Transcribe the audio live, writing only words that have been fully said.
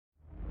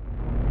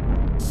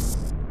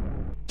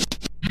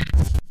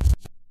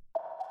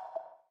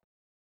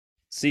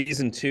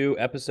Season 2,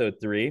 Episode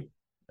 3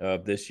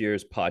 of this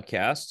year's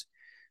podcast.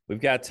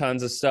 We've got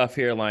tons of stuff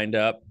here lined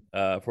up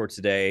for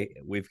today.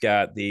 We've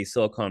got the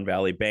Silicon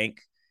Valley Bank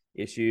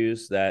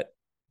issues that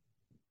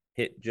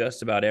hit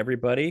just about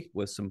everybody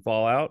with some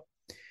fallout.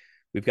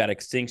 We've got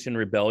Extinction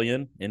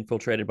Rebellion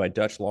infiltrated by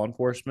Dutch law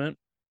enforcement.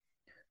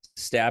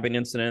 Stabbing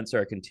incidents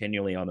are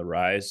continually on the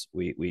rise.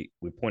 We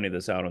pointed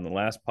this out on the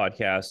last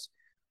podcast,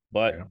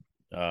 but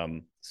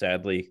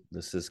sadly,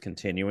 this is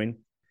continuing.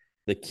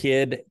 The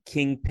kid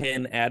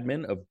kingpin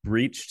admin of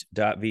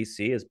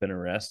breached.vc has been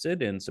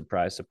arrested, and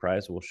surprise,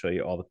 surprise, we'll show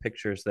you all the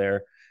pictures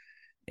there.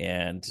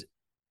 And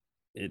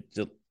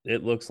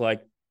it looks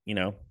like,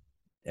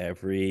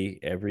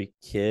 every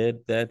kid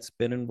that's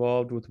been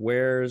involved with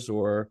wares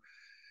or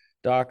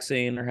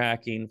doxing or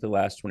hacking for the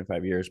last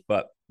 25 years.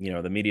 But,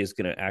 the media is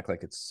going to act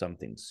like it's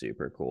something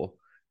super cool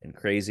and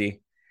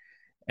crazy.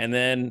 And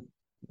then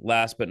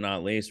last but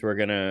not least, we're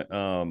going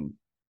to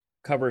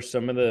cover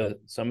some of the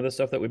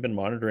stuff that we've been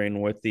monitoring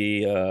with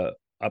the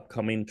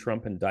upcoming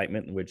Trump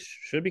indictment, which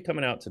should be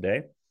coming out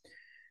today,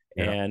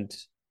 and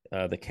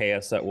the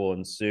chaos that will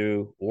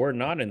ensue or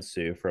not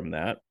ensue from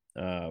that.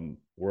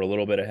 We're a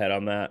little bit ahead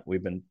on that.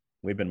 We've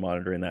been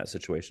monitoring that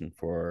situation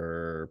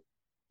for,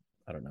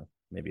 I don't know,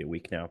 maybe a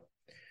week now.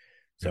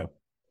 So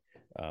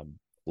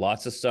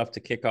lots of stuff to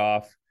kick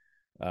off.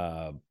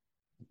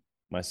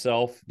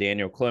 Myself,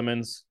 Daniel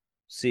Clemens,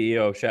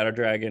 CEO of Shadow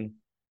Dragon,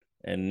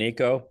 and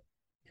Nico,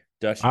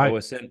 Dutch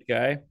OSINT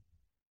guy.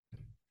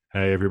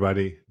 Hey,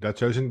 everybody.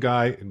 Dutch OSINT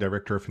guy,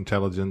 Director of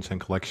Intelligence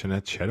and Collection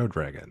at Shadow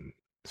Dragon.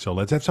 So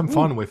let's have some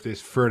fun with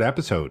this third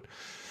episode.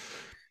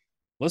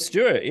 Let's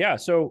do it. Yeah.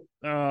 So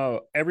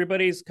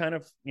everybody's kind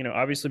of,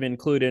 obviously been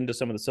clued into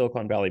some of the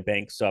Silicon Valley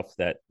Bank stuff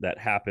that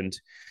happened.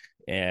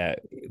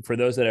 For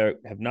those that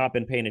have not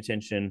been paying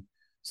attention,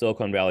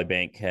 Silicon Valley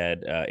Bank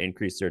had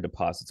increased their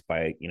deposits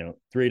by,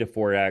 3 to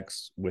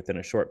 4x within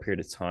a short period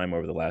of time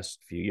over the last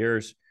few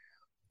years.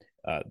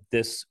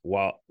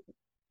 While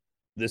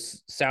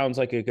this sounds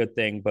like a good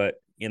thing, but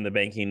in the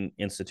banking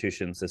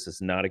institutions, this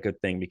is not a good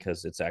thing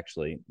because it's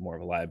actually more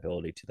of a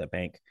liability to the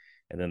bank.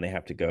 And then they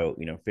have to go,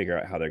 figure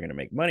out how they're going to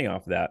make money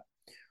off of that.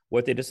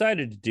 What they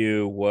decided to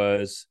do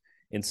was,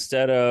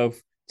 instead of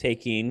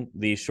taking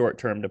these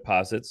short-term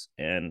deposits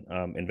and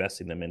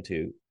investing them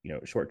into,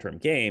 short-term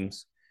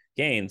gains,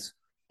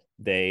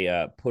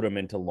 they put them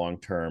into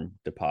long-term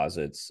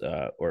deposits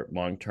or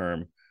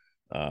long-term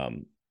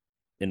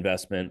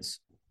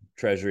investments,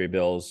 treasury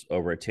bills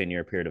over a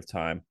 10-year period of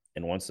time.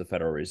 And once the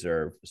Federal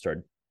Reserve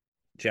started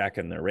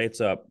jacking their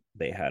rates up,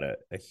 they had a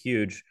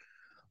huge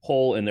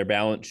hole in their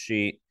balance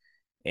sheet.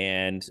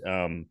 And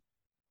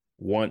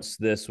once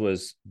this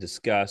was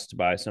discussed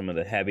by some of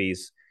the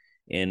heavies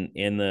in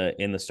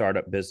the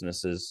startup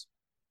businesses,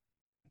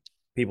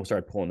 people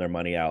started pulling their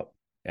money out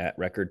at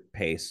record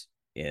pace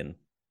in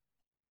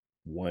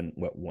 1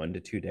 to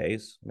 2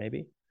 days,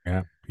 maybe.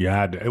 Yeah.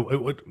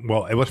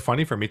 It was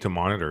funny for me to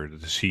monitor,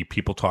 to see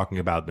people talking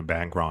about the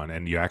bank run,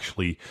 and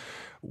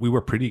we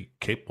were pretty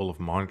capable of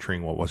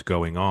monitoring what was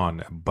going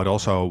on. But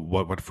also,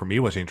 what for me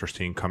was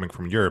interesting coming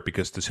from Europe,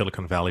 because the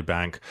Silicon Valley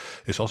Bank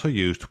is also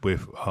used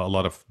with a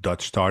lot of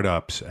Dutch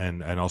startups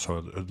and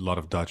also a lot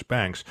of Dutch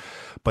banks.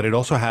 But it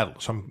also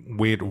had some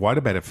weird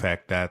widespread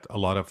effect that a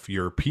lot of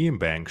European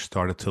banks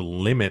started to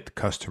limit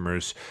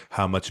customers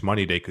how much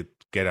money they could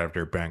get out of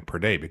their bank per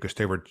day, because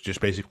they were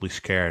just basically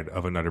scared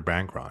of another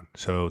bank run.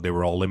 So they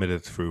were all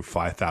limited through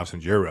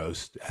 5,000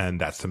 euros, and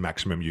that's the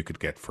maximum you could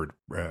get for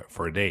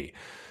a day.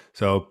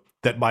 So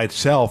that by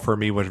itself for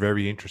me was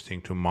very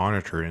interesting to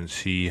monitor and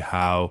see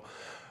how,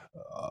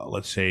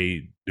 let's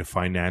say, the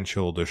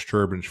financial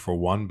disturbance for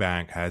one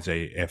bank has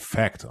a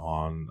effect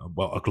on,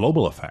 a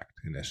global effect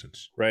in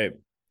essence. Right.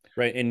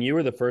 And you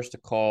were the first to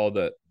call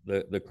the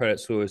Credit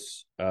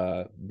Suisse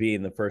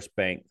being the first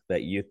bank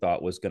that you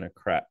thought was going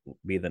to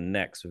be the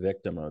next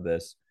victim of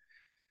this.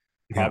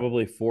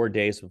 Probably 4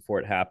 days before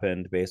it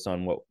happened, based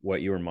on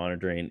what you were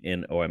monitoring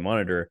in OI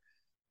Monitor.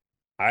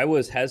 I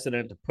was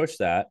hesitant to push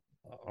that,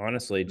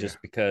 honestly, just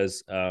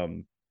because there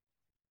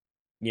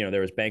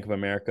was Bank of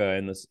America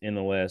in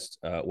the list,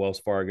 Wells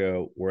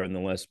Fargo were in the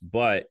list,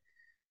 but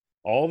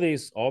all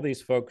these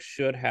folks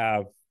should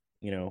have,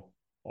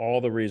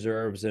 all the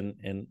reserves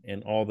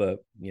and all the,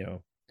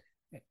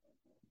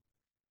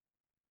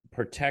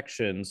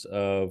 protections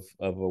of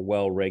a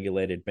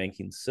well-regulated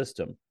banking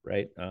system,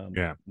 right?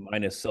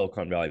 Minus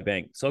Silicon Valley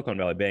Bank. Silicon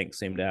Valley Bank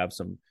seemed to have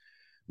some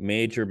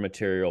major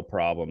material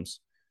problems.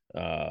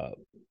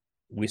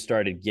 We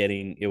started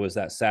getting, it was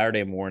that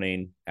Saturday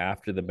morning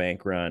after the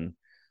bank run,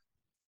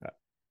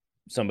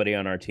 somebody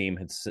on our team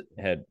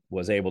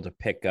was able to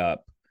pick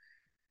up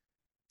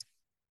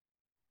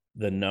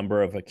the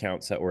number of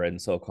accounts that were in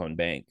Silicon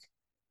Bank,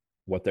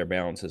 what their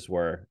balances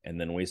were, and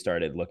then we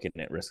started looking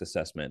at risk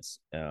assessments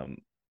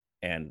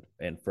and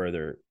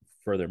further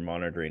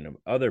monitoring of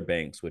other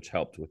banks, which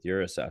helped with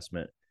your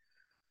assessment.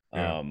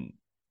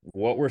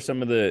 What were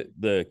some of the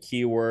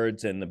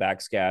keywords and the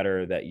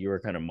backscatter that you were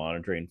kind of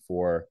monitoring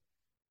for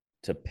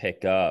to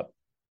pick up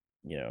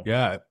you know.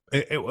 Yeah,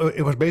 it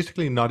was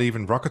basically not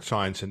even rocket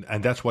science,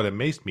 and that's what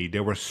amazed me.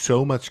 There was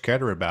so much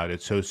scatter about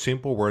it. So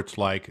simple words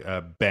like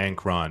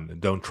bank run,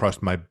 don't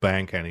trust my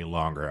bank any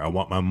longer. I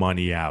want my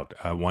money out.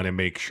 I want to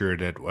make sure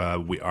that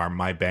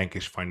my bank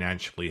is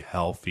financially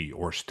healthy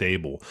or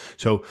stable.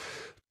 So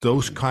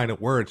those kind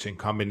of words in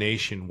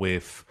combination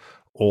with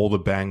all the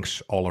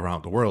banks all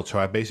around the world. So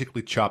I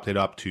basically chopped it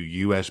up to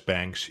US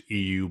banks,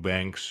 EU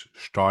banks,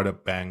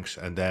 startup banks,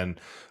 and then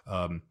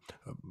um,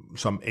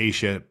 some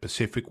Asia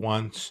Pacific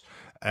ones,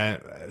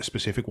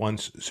 specific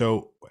ones.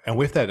 So, and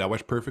with that, I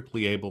was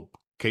perfectly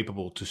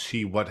capable to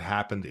see what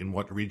happened in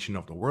what region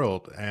of the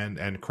world,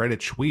 and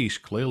Credit Suisse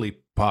clearly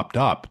popped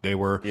up.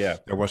 Yeah.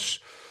 There was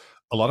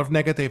a lot of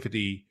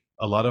negativity,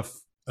 a lot of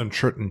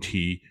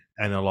uncertainty,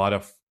 and a lot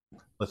of,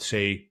 let's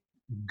say,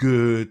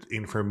 good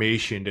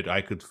information that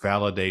I could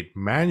validate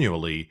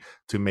manually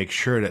to make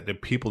sure that the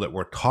people that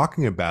were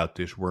talking about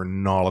this were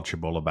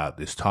knowledgeable about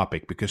this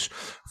topic. Because,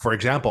 for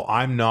example,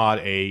 I'm not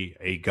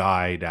a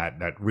guy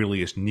that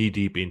really is knee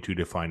deep into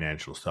the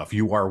financial stuff.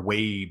 You're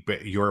way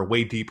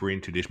deeper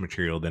into this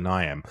material than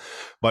I am,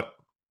 but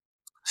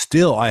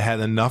still, I had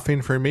enough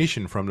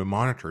information from the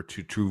monitor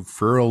to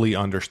thoroughly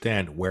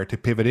understand where to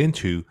pivot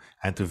into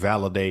and to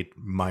validate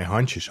my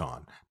hunches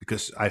on,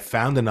 because I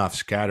found enough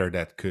scatter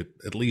that could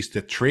at least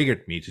that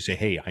triggered me to say,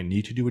 hey, I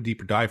need to do a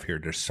deeper dive here.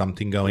 There's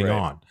something going Right.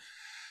 on.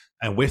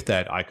 And with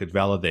that, I could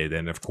validate.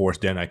 And of course,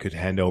 then I could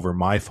hand over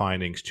my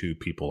findings to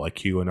people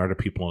like you and other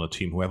people on the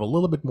team who have a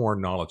little bit more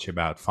knowledge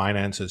about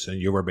finances. And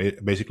you were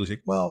basically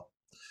saying, well,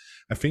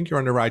 I think you're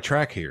on the right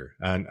track here.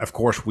 And of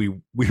course, we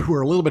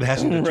were a little bit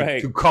hesitant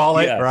Right. to call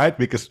it, Yeah. right?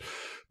 Because,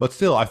 but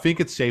still, I think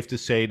it's safe to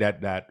say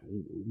that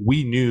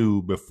we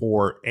knew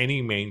before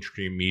any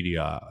mainstream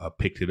media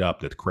picked it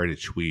up that Credit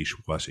Suisse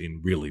was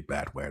in really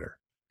bad weather.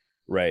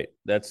 Right.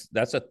 That's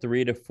a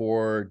 3 to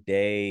 4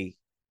 day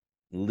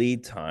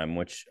lead time,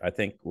 which I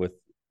think with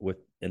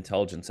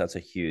intelligence, that's a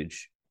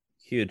huge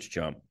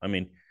jump. I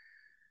mean,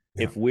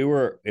 Yeah,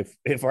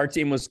 if our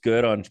team was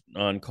good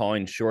on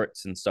calling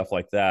shorts and stuff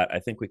like that, I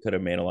think we could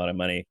have made a lot of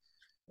money.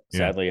 yeah,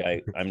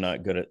 Sadly, I'm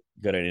not good at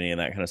any of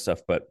that kind of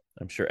stuff, but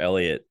I'm sure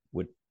Elliot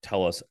would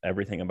tell us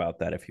everything about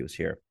that if he was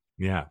here.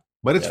 yeah.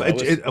 But Yeah,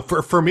 that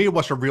was for me, it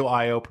was a real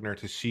eye opener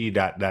to see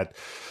that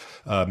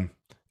um,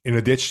 in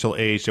the digital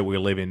age that we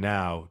live in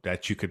now,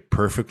 that you could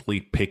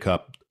perfectly pick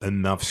up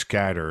enough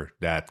scatter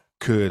that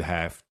could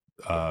have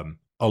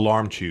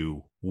alarmed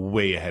you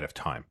way ahead of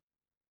time.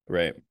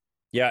 right.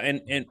 Yeah,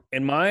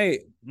 and my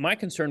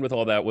concern with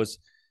all that was,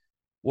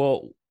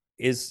 well,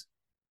 is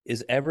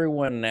is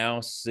everyone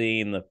now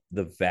seeing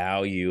the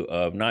value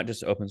of not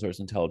just open source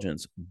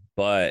intelligence,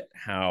 but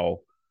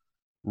how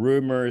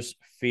rumors,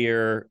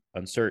 fear,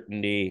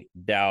 uncertainty,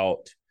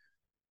 doubt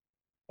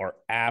are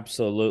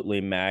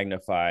absolutely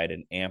magnified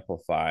and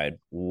amplified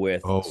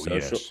Oh,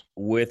 yes.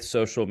 with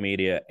social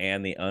media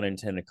and the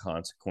unintended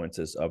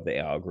consequences of the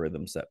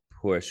algorithms that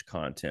push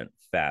content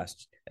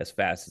fast as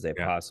they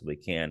Yeah. possibly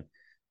can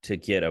to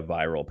get a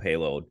viral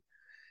payload.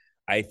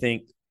 I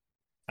think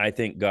I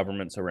think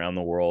governments around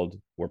the world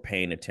were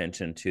paying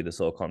attention to the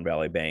Silicon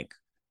Valley Bank,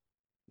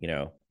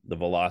 the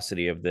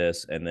velocity of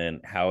this and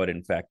then how it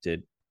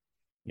infected,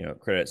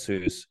 Credit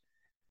Suisse.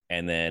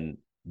 And then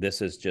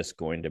this is just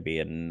going to be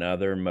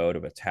another mode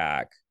of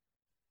attack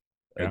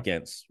Yeah.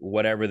 against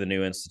whatever the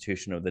new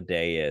institution of the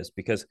day is.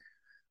 Because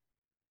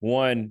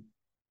one,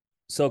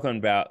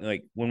 Silicon Valley,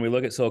 like when we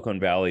look at Silicon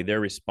Valley, their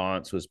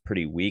response was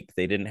pretty weak.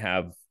 They didn't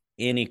have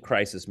any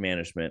crisis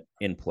management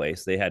in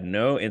place. They had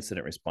no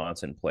incident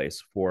response in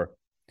place for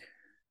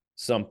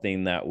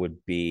something that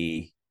would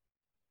be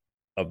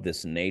of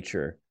this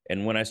nature.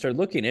 And when I started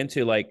looking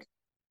into like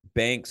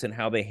banks and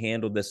how they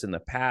handled this in the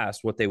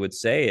past, what they would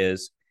say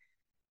is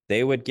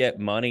they would get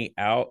money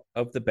out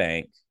of the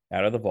bank,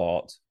 out of the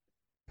vault,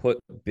 put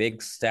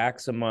big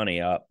stacks of money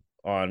up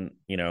on,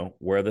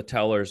 where the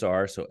tellers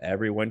are so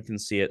everyone can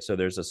see it. So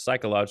there's a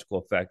psychological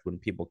effect when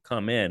people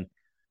come in,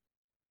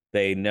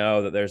 they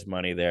know that there's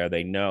money there.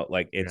 They know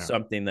like it's Yeah.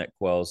 something that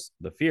quells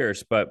the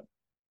fears, but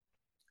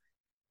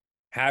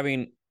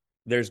having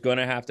there's going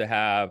to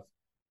have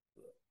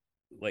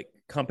like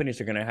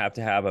companies are going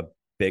to have a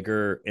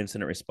bigger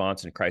incident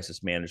response and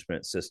crisis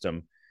management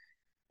system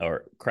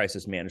or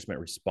crisis management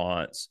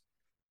response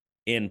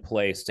in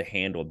place to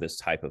handle this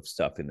type of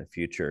stuff in the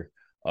future.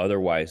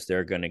 Otherwise,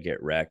 they're going to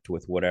get wrecked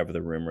with whatever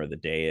the rumor of the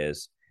day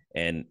is.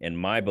 And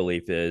my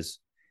belief is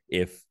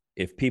if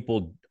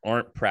people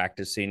aren't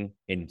practicing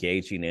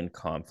engaging in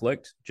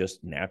conflict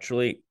just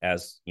naturally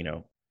as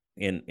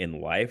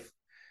in life,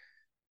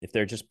 if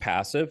they're just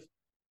passive,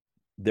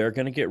 they're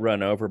going to get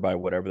run over by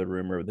whatever the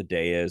rumor of the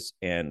day is,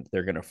 and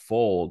they're going to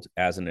fold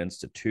as an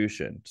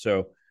institution.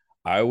 So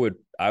I would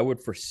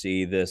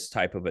foresee this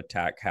type of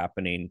attack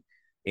happening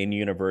in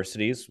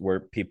universities where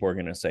people are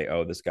going to say,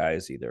 oh, this guy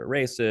is either a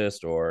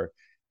racist or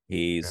Yeah.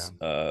 he's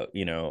a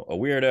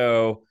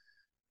weirdo,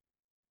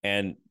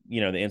 and the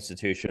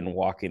institution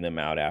walking them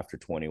out after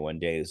 21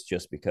 days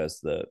just because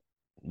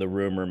the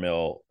rumor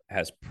mill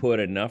has put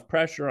enough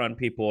pressure on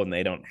people, and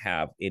they don't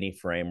have any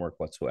framework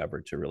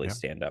whatsoever to really Yeah.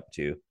 stand up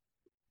to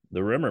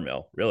the rumor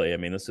mill. Really, I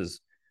mean, this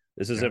is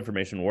Yeah.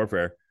 information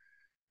warfare,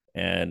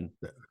 and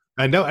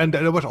And no, and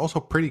it was also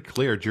pretty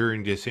clear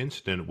during this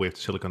incident with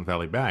Silicon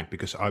Valley Bank,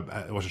 because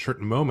it was a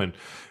certain moment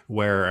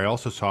where I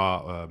also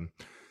saw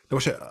there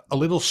was a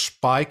little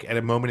spike at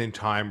a moment in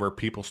time where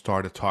people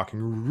started talking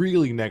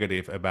really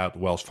negative about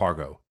Wells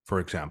Fargo, for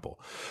example.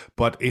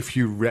 But if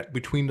you read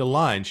between the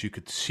lines, you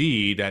could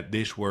see that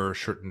these were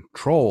certain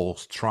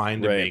trolls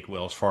trying to right, make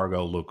Wells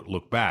Fargo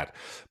look bad.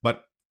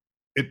 But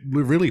it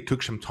really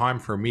took some time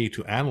for me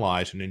to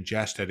analyze and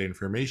ingest that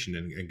information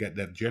and get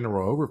that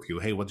general overview.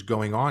 Hey, what's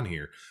going on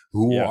here?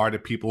 Who yeah, are the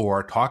people who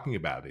are talking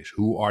about this?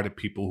 Who are the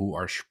people who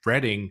are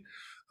spreading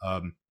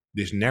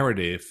this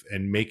narrative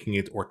and making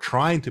it, or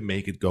trying to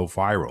make it, go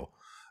viral?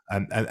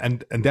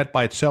 And that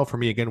by itself, for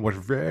me, again, was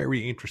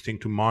very interesting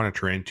to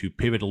monitor and to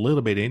pivot a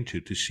little bit into,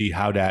 to see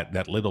how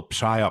that little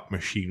psyop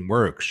machine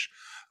works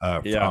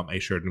yeah, from a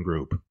certain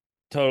group.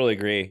 totally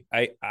agree.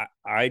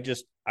 I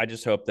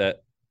just hope that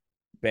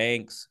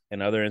banks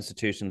and other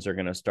institutions are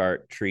going to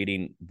start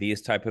treating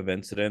these type of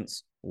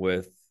incidents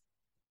with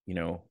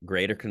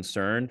greater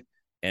concern,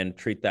 and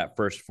treat that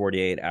first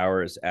 48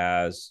 hours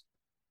as,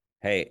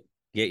 hey,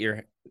 get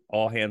your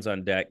all hands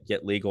on deck,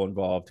 get legal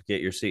involved,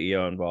 get your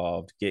CEO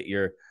involved, get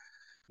your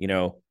you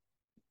know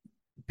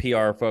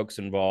PR folks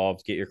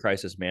involved, get your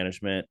crisis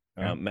management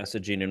Yeah.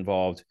 messaging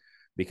involved,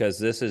 because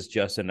this is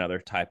just another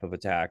type of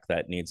attack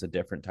that needs a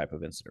different type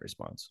of incident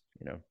response.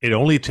 It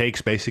only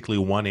takes basically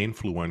one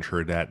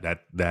influencer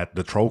that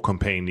the troll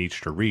campaign needs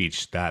to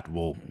reach that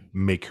will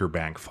make your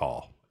bank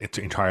fall. It's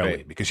entirely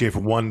Right. because you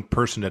have one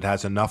person that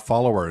has enough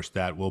followers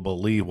that will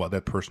believe what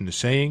that person is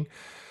saying.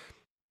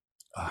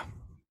 Uh,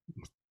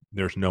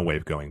 there's no way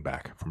of going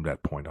back from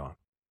that point on.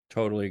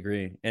 Totally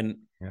agree. And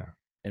Yeah.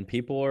 and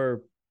people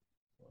are,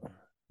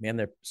 man,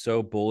 they're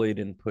so bullied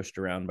and pushed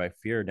around by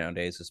fear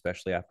nowadays,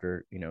 especially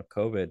after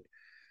COVID.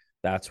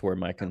 That's where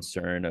my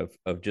concern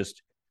of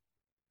just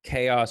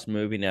chaos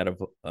moving at a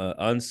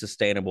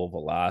unsustainable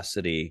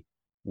velocity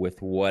with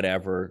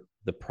whatever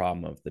the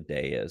problem of the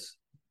day is,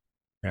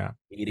 Yeah.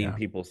 eating Yeah.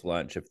 people's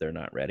lunch if they're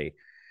not ready.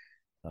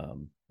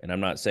 And I'm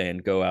not saying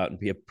go out and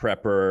be a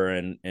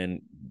prepper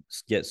and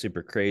get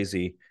super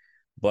crazy,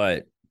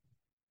 but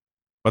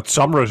But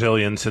some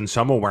resilience and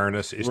some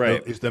awareness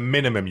right, is the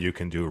minimum you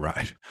can do,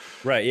 right?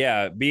 right,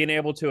 yeah, being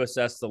able to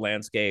assess the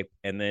landscape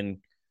and then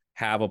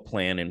have a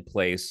plan in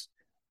place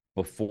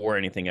before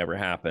anything ever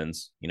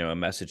happens, a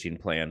messaging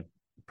plan,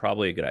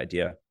 probably a good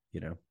idea.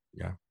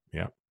 Yeah.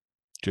 Yeah.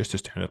 Just a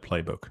standard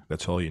playbook.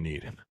 That's all you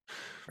need.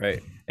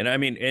 Right. And I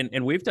mean,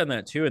 and we've done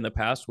that too in the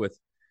past with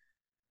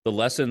the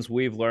lessons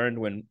we've learned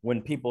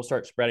when people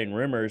start spreading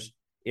rumors.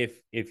 If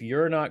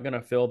you're not going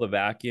to fill the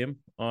vacuum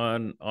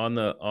on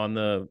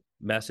the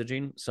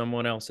messaging,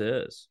 someone else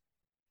is,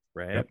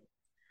 right? Yep.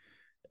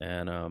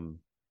 And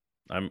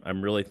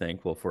I'm really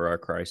thankful for our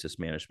crisis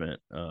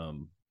management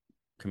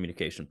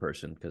communication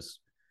person, because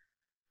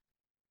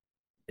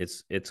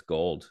it's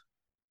gold.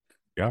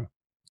 Yeah.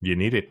 You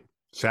need it.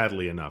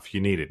 Sadly enough, you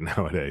need it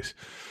nowadays.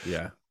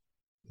 Yeah.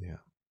 Yeah.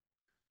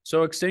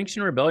 So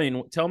Extinction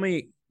Rebellion, tell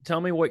me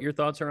what your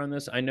thoughts are on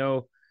this. I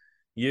know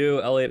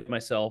you, Elliot,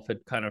 myself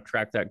had kind of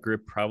tracked that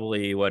group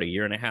probably a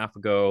year and a half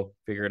ago,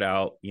 figured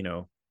out,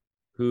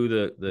 who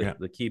the the, Yeah.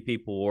 the key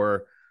people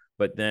were,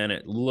 but then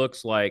it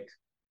looks like,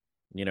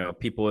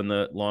 people in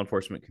the law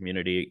enforcement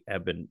community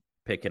have been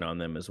picking on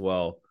them as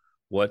well.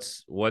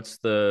 What's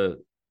the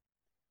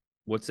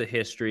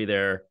history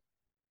there?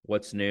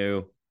 What's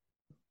new?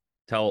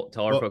 Tell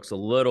our Well, folks a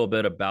little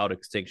bit about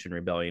Extinction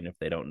Rebellion if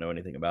they don't know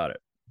anything about it.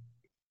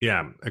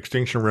 yeah,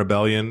 Extinction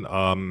Rebellion,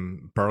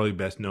 probably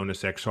best known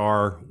as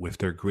XR with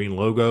their green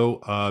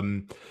logo.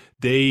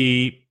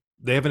 They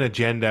have an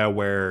agenda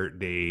where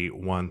they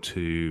want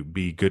to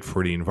be good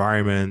for the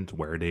environment,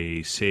 where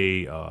they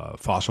say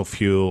fossil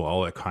fuel,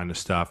 all that kind of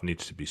stuff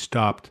needs to be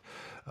stopped.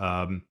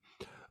 Um,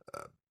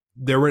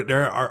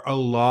 there are a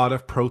lot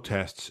of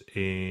protests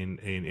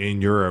in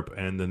Europe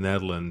and the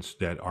Netherlands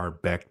that are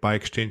backed by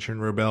Extinction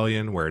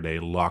Rebellion, where they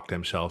lock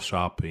themselves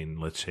up in,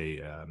 let's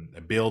say,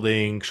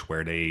 buildings,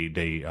 where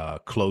they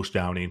close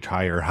down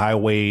entire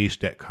highways,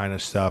 that kind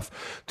of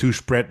stuff, to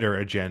spread their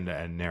agenda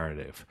and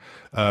narrative.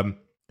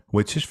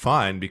 Which is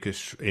fine,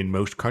 because in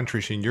most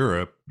countries in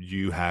Europe,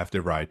 you have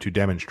the right to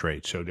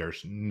demonstrate. So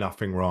there's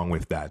nothing wrong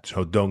with that.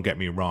 So don't get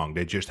me wrong.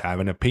 They just have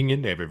an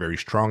opinion. They have a very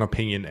strong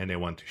opinion, and they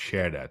want to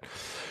share that.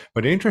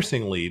 But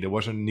interestingly, there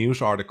was a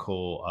news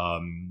article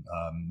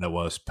that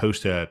was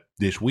posted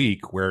this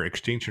week where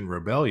Extinction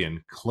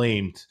Rebellion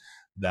claimed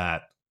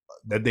that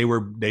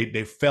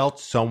they felt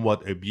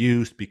somewhat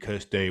abused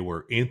because they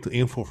were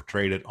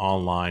infiltrated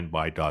online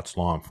by Dutch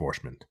law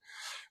enforcement,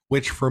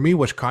 which for me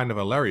was kind of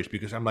hilarious,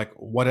 because I'm like,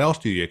 what else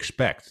do you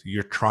expect?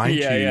 You're trying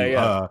Yeah, yeah,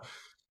 to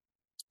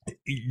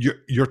yeah.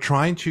 you're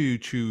trying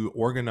to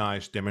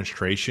organize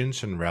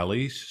demonstrations and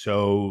rallies.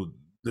 So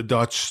the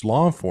Dutch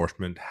law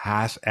enforcement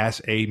has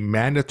as a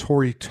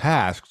mandatory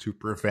task to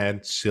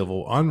prevent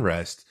civil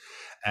unrest,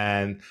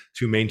 and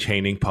to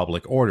maintaining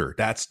public order.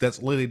 That's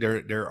literally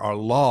there are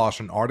laws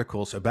and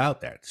articles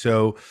about that.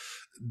 So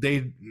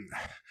they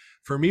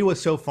for me it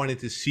was so funny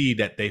to see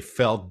that they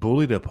felt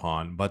bullied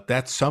upon, but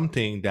that's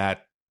something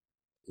that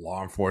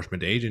law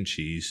enforcement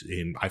agencies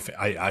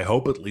I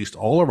hope at least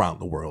all around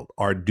the world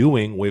are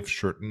doing with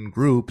certain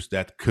groups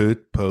that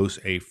could pose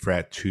a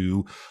threat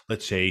to,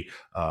 let's say,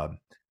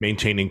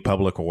 maintaining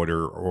public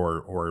order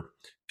or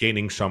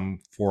gaining some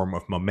form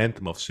of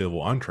momentum of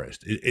civil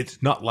unrest.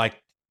 It's not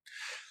like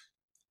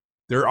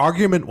their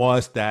argument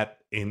was that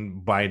in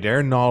by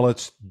their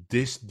knowledge,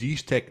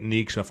 these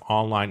techniques of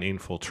online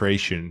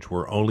infiltrations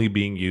were only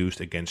being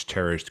used against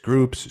terrorist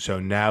groups. So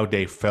now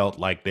they felt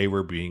like they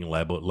were being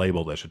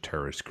labeled as a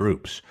terrorist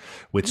groups,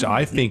 which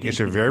I think is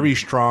a very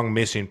strong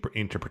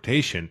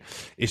misinterpretation.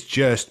 It's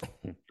just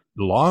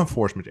law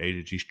enforcement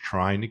agencies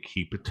trying to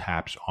keep the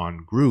tabs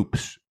on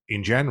groups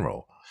in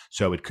general.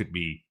 So it could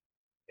be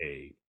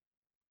a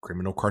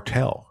criminal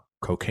cartel,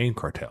 cocaine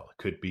cartel.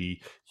 It could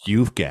be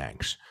youth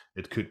gangs.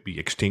 It could be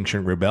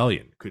Extinction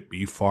Rebellion. It could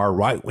be far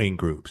right wing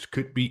groups. It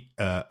could be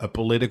a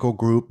political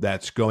group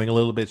that's going a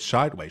little bit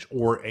sideways,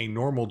 or a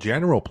normal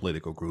general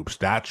political groups.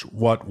 That's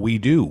what we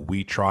do.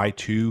 We try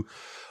to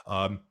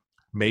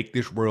make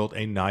this world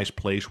a nice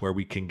place where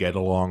we can get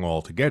along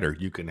all together.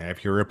 You can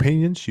have your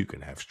opinions. You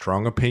can have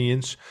strong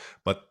opinions,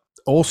 but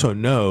also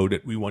know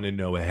that we want to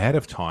know ahead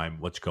of time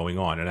what's going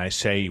on. And I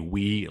say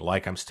we,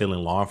 like I'm still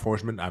in law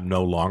enforcement. I'm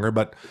no longer,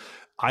 but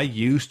I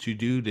used to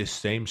do this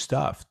same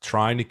stuff,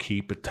 trying to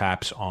keep the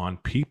tabs on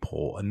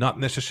people and not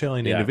necessarily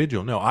an Yeah.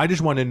 individual. No, I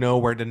just want to know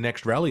where the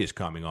next rally is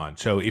coming on.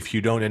 So if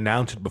you don't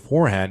announce it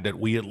beforehand, that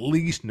we at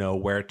least know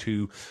where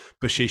to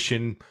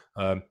position,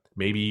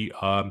 maybe,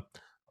 I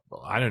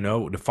don't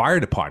know, the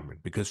fire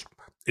department, because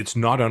it's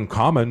not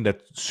uncommon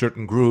that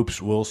certain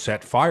groups will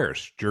set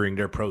fires during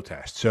their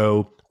protests.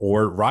 So,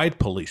 or riot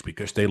police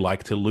because they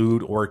like to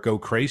loot or go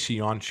crazy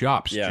on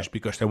shops Yeah. just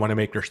because they want to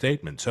make their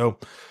statement. So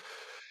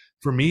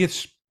for me,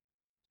 it's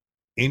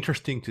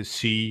interesting to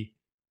see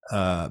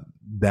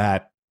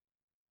that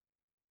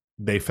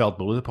they felt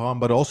bullied upon,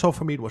 but also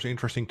for me, it was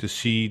interesting to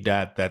see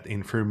that that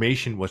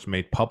information was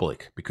made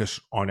public, because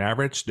on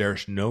average,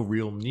 there's no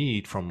real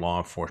need from law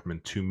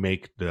enforcement to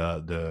make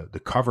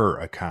the cover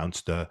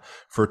accounts, the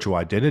virtual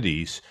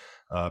identities,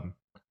 um,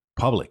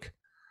 public.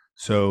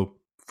 So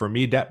for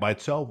me, that by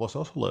itself was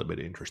also a little bit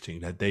interesting,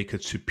 that they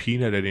could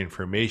subpoena that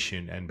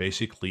information and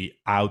basically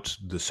out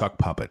the sock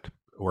puppet,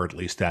 or at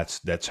least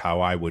that's how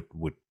I would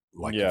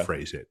like to Yeah.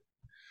 phrase it.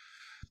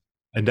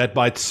 And that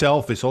by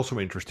itself is also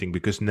interesting,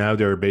 because now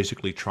they're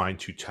basically trying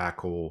to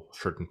tackle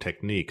certain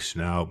techniques.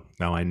 Now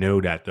I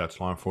know that Dutch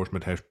law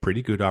enforcement has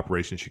pretty good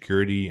operation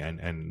security,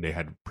 and they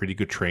had pretty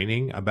good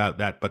training about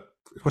that. But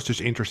it was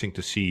just interesting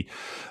to see,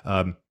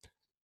 um,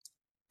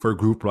 for a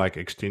group like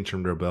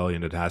Extinction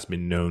Rebellion that has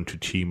been known to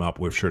team up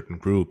with certain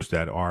groups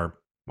that are,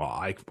 well,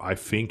 I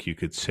think you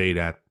could say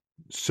that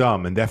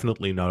some, and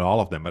definitely not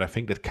all of them, but I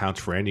think that counts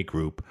for any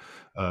group,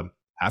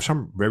 have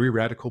some very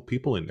radical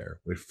people in there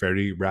with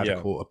very Yeah.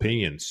 radical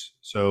opinions.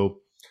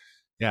 So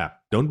yeah,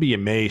 don't be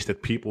amazed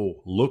that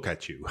people look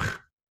at you.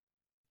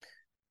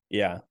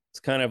 Yeah. It's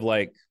kind of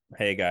like,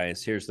 hey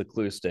guys, here's the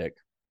clue stick.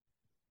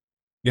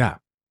 Yeah,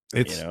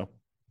 You it's know,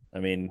 I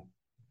mean,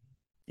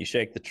 you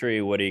shake the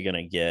tree, what are you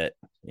gonna get?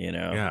 You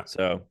know, yeah.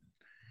 so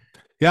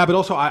Yeah, but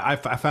also I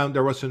found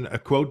there was a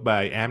quote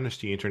by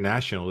Amnesty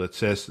International that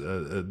says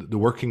the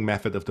working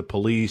method of the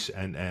police,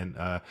 and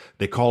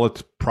they call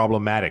it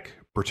problematic,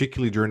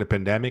 particularly during the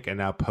pandemic and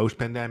now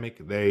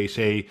post-pandemic. They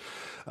say,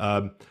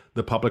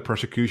 the public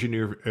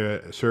prosecution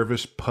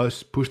service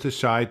pushed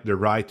aside the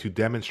right to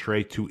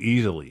demonstrate too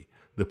easily.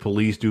 The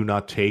police do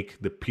not take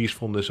the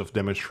peacefulness of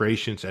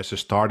demonstrations as a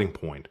starting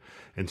point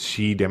and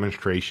see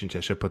demonstrations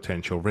as a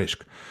potential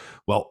risk.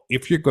 Well,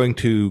 if you're going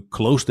to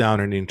close down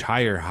an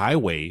entire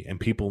highway and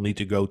people need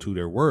to go to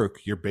their work,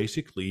 you're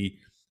basically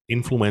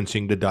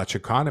influencing the Dutch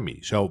economy.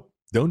 So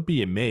don't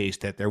be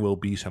amazed that there will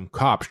be some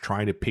cops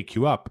trying to pick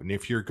you up. And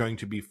if you're going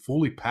to be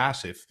fully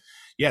passive,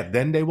 yeah,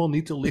 then they will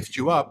need to lift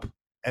you up,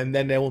 and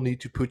then they will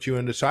need to put you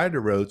on the side of the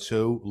road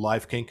so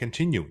life can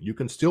continue. You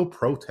can still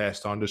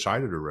protest on the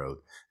side of the road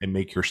and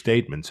make your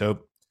statement. So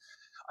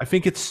I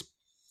think it's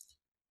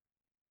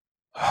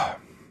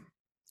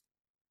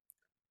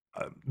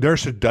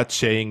there's a Dutch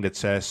saying that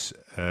says,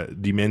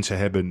 die mensen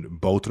hebben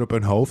boter op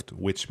hun hoofd,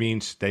 which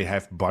means they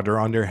have butter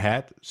on their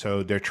head.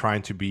 So they're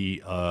trying to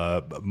be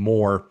um,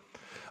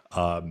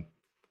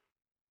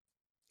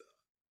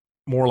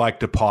 more like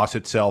deposit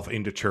itself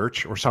in the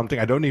church or something.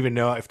 I don't even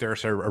know if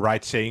there's a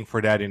right saying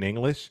for that in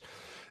English.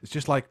 It's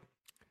just like,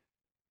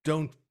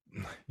 don't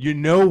you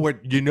know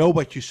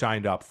what you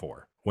signed up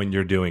for when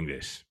you're doing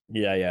this.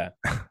 yeah, yeah.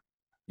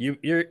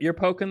 You're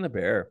poking the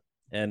bear,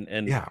 and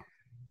Yeah.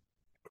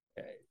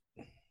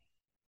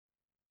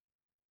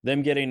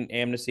 them getting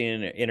Amnesty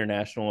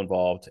International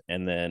involved,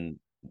 and then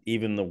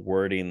even the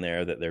wording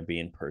there that they're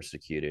being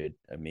persecuted.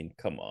 I mean,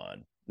 come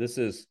on. This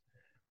is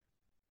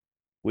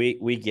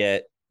we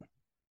get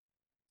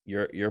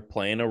you're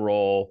playing a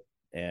role.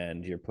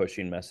 and you're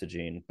pushing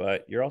messaging,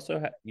 but you're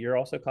also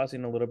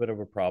causing a little bit of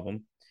a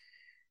problem.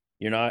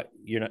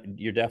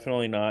 You're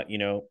definitely not,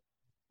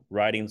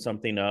 writing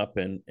something up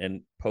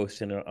and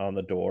posting it on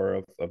the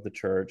door of the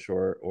church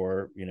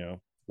or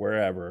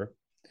wherever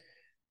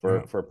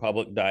Yeah. for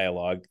public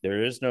dialogue.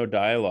 There is no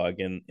dialogue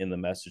in the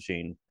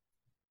messaging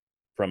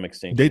from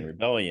Extinction They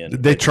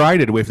Rebellion, they which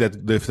tried it with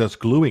that with those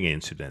gluing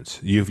incidents.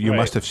 You right,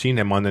 must have seen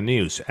them on the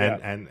news, yeah,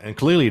 and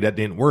clearly that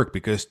didn't work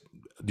because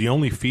the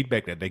only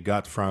feedback that they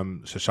got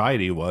from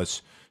society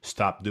was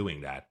stop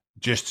doing that.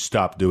 Just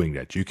stop doing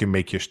that. You can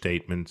make your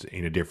statement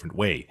in a different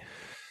way.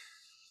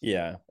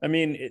 yeah. I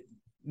mean,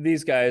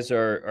 these guys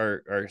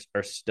are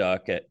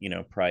stuck at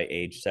probably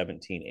age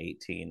 17,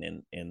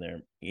 18 in their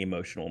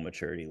emotional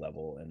maturity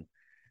level,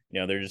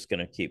 and they're just going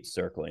to keep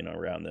circling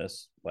around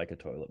this like a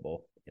toilet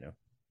bowl.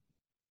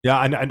 Yeah,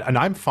 and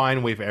I'm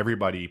fine with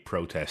everybody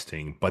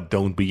protesting, but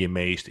don't be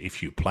amazed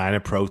if you plan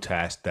a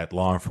protest that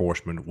law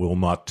enforcement will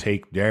not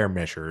take their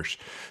measures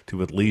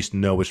to at least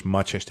know as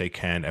much as they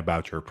can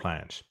about your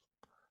plans.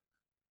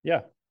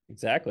 Yeah,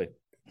 exactly.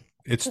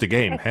 It's the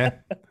game, huh?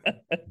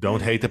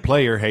 Don't hate the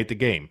player, hate the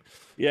game.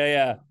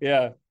 Yeah,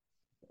 yeah.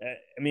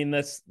 I mean,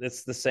 that's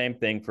the same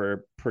thing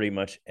for pretty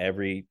much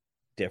every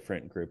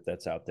different group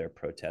that's out there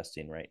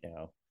protesting right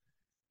now.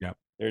 Yep.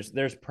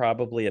 There's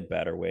probably a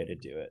better way to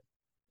do it,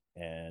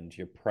 and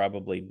you're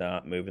probably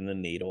not moving the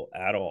needle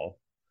at all,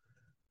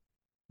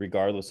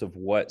 regardless of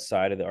what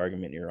side of the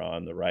argument you're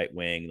on, the right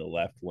wing, the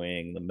left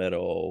wing, the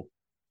middle.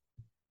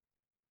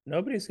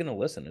 Nobody's going to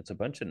listen. It's a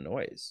bunch of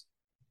noise.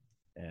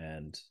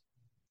 And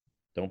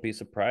don't be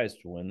surprised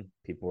when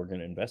people are going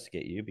to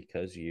investigate you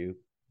because you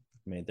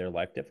made their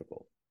life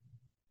difficult.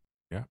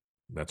 Yeah.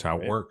 That's how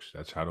it Right? works.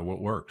 That's how it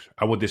works.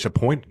 I would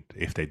disappoint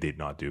if they did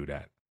not do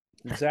that.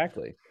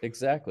 Exactly.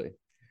 Exactly.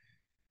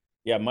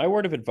 Yeah, my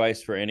word of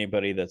advice for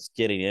anybody that's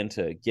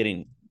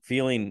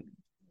feeling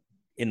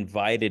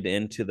invited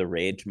into the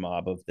rage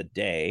mob of the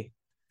day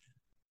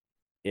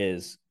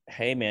is,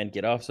 hey man,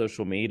 get off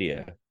social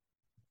media.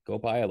 Go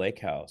buy a lake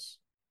house.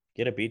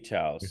 Get a beach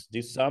house.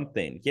 Do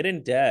something. Get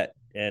in debt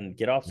and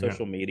get off Yeah.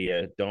 social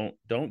media.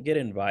 Don't get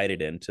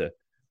invited into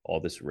all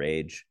this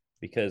rage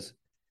because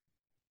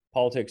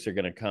politics are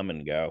going to come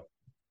and go.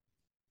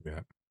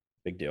 Yeah.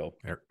 Big deal.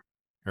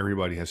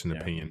 Everybody has an Yeah.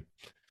 opinion.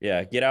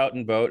 Yeah, get out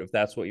and vote if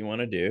that's what you want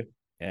to do,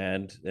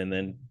 and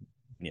then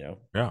Yeah.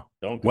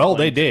 don't Well,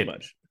 they complain too did.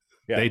 much.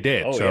 Yeah. They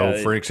did. Oh So,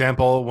 yeah. for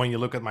example, when you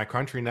look at my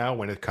country now,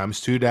 when it comes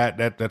to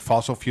that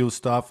fossil fuel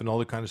stuff and all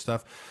that kind of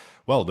stuff,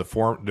 well, the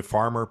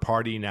farmer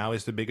party now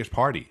is the biggest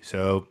party.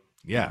 So,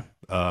 yeah,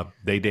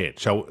 they did.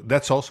 So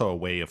that's also a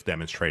way of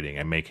demonstrating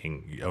and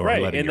making or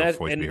Right, letting and your that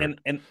voice be heard.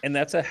 and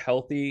that's a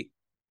healthy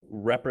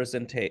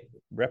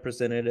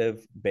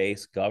representative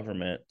based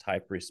government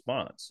type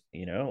response.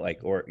 Like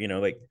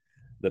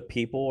the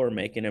people are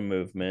making a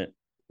movement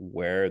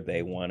where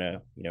they want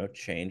to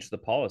change the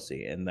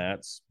policy, and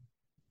that's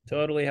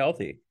totally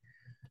healthy.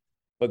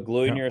 But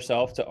gluing Yeah.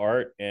 yourself to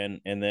art and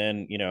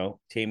then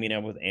teaming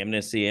up with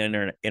Amnesty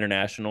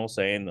International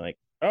saying like,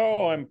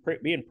 oh, I'm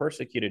being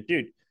persecuted,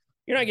 dude.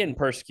 You're not getting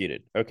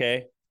persecuted,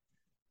 okay?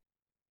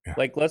 Yeah.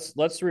 Like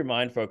let's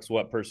remind folks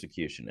what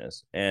persecution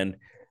is, and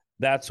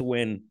that's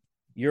when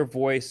your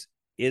voice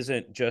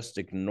isn't just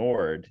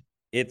ignored,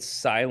 it's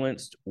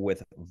silenced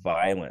with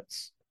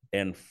violence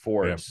and Yeah.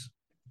 force,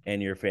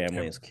 and your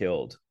family Yeah. is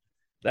killed.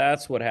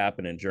 That's what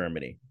happened in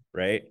Germany,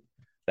 right?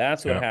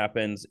 That's what Yeah.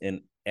 happens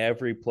in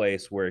every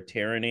place where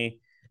tyranny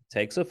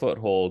takes a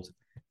foothold,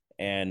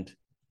 and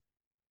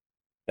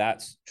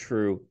that's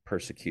true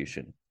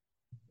persecution.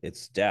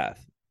 It's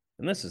death.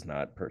 And this is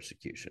not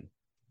persecution.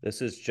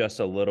 This is just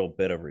a little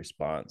bit of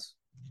response.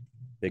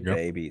 Big Yep.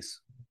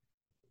 babies.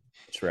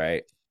 That's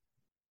right.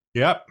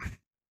 Yep.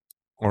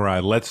 All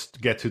right, let's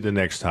get to the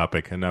next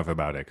topic. Enough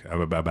about it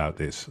about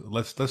this.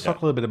 Let's Yeah.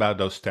 talk a little bit about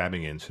those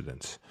stabbing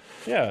incidents.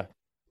 Yeah.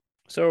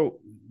 So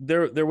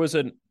there was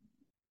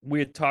we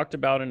had talked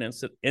about an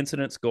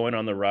incidents going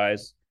on the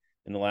rise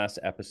in the last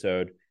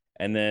episode,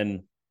 and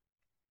then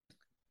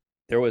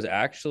there was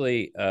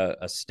actually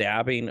a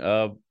stabbing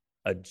of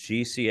a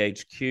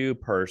GCHQ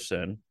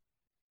person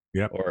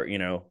Yep. or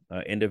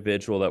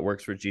individual that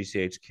works for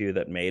GCHQ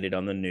that made it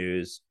on the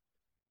news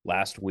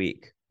last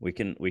week. We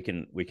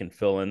can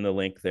fill in the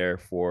link there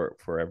for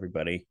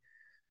everybody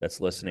that's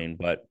Yep. listening,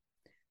 but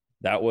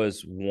that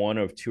was one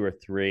of two or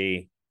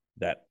three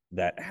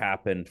that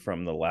happened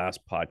from the last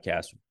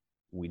podcast.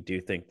 We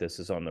do think this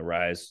is on the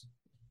rise.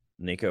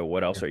 Nico,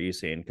 what else Yep. are you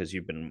seeing? Because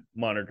you've been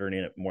monitoring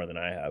it more than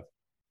I have.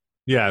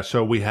 Yeah,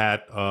 so we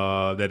had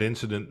that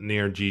incident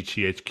near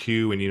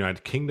GCHQ in the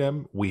United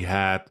Kingdom. We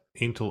had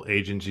intel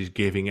agencies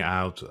giving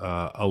out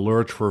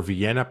alerts for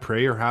Vienna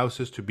prayer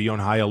houses to be on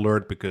high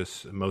alert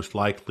because most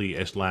likely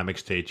Islamic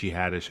State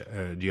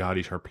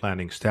jihadis are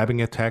planning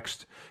stabbing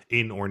attacks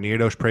in or near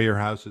those prayer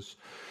houses.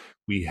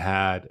 We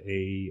had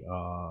a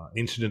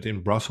incident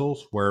in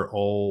Brussels where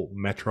all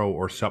metro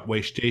or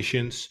subway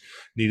stations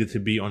needed to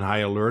be on high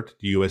alert.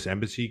 The U.S.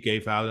 Embassy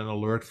gave out an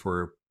alert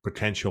for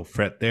potential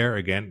threat there.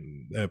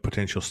 Again, a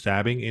potential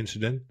stabbing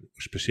incident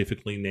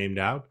specifically named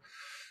out.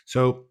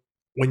 So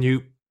when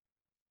you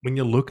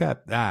look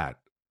at that,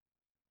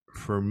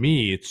 for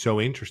me, it's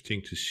so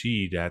interesting to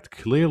see that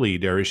clearly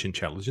there is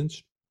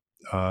intelligence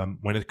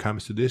when it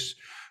comes to this,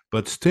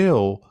 but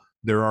still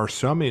there are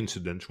some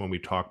incidents when we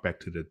talk back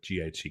to the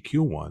GHCQ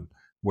one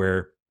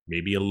where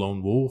maybe a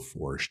lone wolf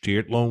or a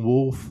steered lone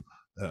wolf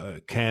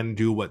can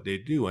do what they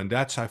do. And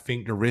that's, I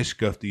think, the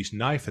risk of these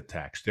knife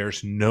attacks.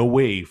 There's no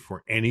way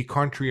for any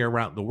country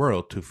around the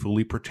world to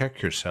fully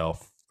protect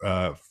yourself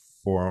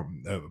for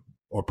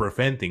or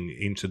preventing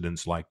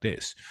incidents like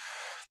this.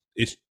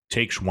 It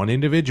takes one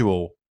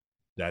individual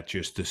that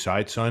just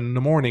decides in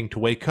the morning to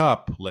wake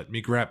up, let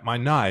me grab my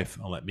knife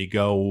and let me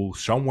go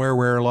somewhere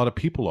where a lot of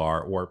people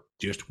are, or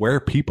just where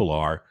people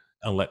are,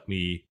 and let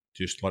me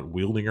just start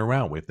wielding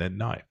around with that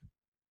knife.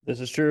 This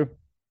is true.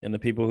 And the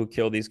people who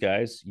kill these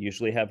guys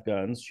usually have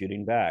guns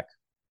shooting back.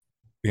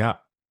 Yeah.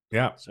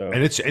 Yeah. So,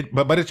 And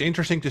but it's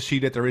interesting to see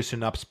that there is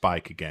an up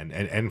spike again.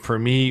 And for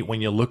me,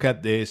 when you look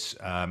at this,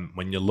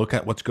 when you look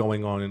at what's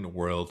going on in the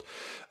world,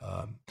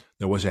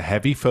 there was a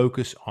heavy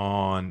focus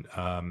on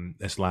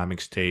Islamic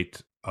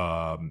State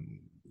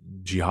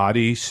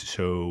jihadis,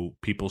 so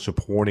people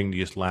supporting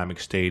the Islamic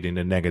State in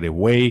a negative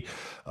way.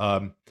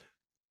 And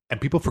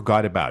people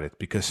forgot about it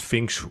because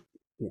things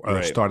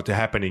right. started to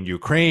happen in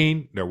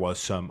Ukraine. There was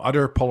some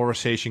other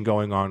polarization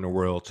going on in the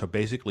world. So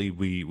basically,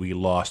 we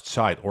lost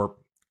sight, or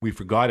we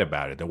forgot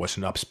about it. There was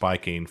an up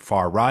spike in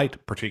far right,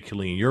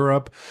 particularly in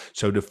Europe.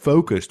 So the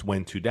focus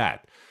went to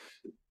that.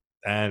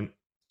 And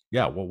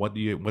yeah, well,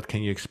 what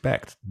can you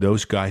expect?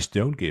 Those guys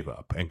don't give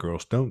up, and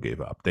girls don't give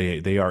up.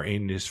 They are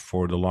in this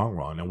for the long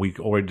run, and we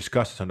already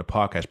discussed this on the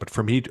podcast. But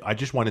for me, I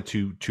just wanted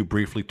to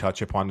briefly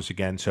touch upon this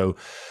again, so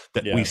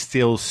that we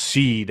still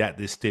see that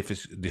this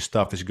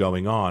stuff is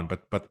going on.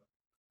 But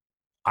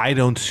I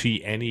don't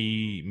see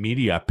any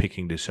media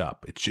picking this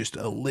up. It's just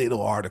a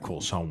little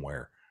article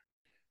somewhere.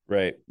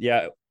 Right.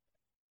 Yeah.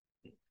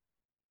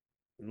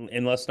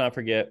 And let's not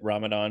forget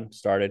Ramadan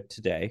started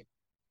today.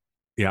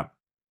 Yeah.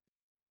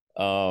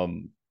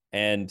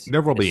 And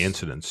there will be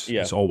incidents.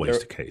 Yeah, it's always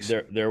the case.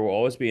 There will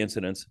always be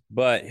incidents,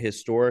 but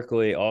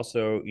historically,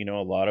 also,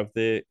 a lot of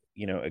the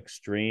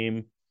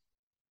extreme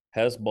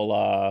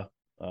Hezbollah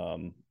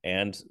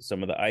and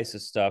some of the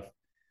ISIS stuff,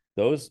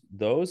 those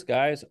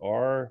guys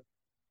are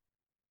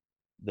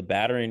the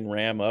battering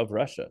ram of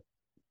Russia,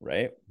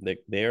 right?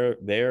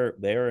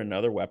 They're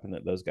another weapon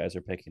that those guys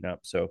are picking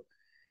up. So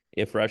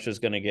if Russia's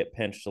going to get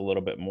pinched a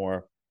little bit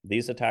more,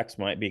 these attacks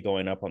might be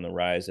going up on the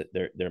rise.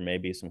 There may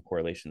be some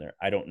correlation there.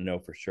 I don't know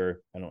for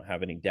sure. I don't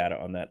have any data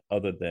on that,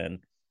 other than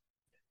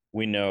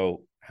we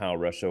know how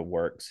Russia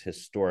works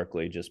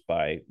historically just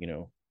by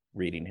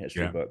reading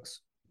history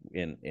books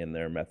in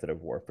their method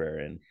of warfare,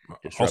 and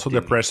also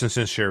their presence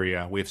in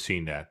Syria. We've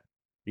seen that.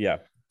 Yeah,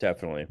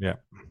 definitely.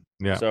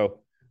 Yeah.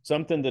 So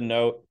something to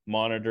note: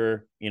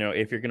 monitor.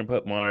 If you're going to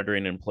put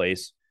monitoring in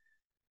place,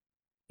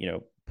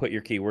 put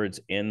your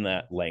keywords in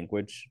that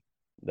language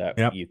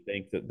that you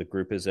think that the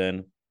group is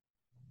in.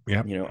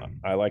 Yeah.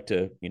 I like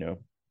to,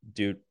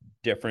 do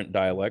different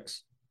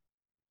dialects,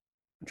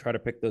 try to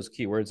pick those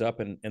keywords up,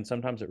 and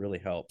sometimes it really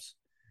helps.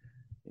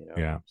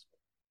 Yeah.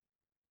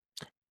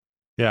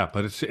 Yeah,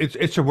 but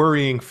it's a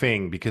worrying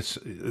thing because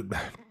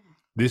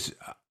this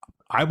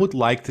I would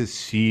like to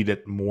see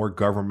that more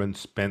governments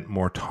spent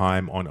more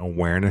time on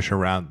awareness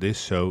around this,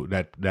 so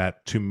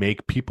that to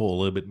make people a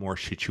little bit more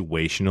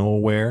situational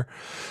aware.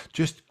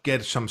 Just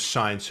get some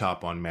signs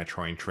up on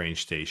metro and train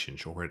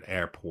stations or at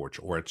airports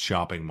or at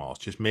shopping malls,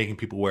 just making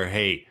people aware,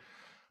 hey,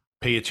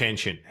 pay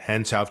attention,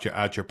 hands out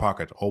your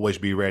pocket, always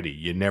be ready,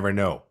 you never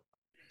know.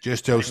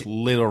 Just those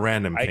little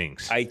random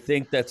things. I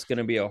think that's going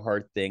to be a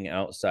hard thing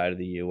outside of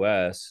the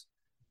U.S.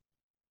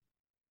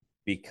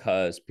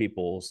 because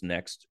people's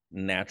next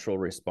natural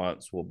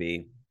response will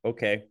be,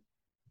 okay,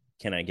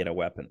 can I get a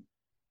weapon?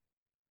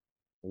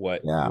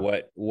 What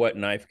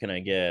knife can I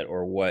get,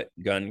 or what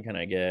gun can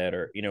I get,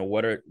 or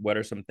what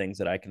are some things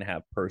that I can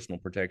have personal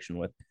protection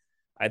with?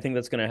 I think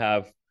that's going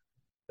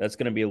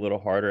to be a little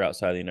harder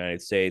outside the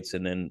United States.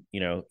 And then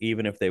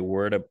even if they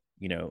were to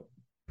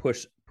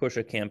push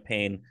a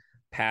campaign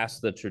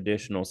past the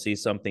traditional see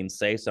something,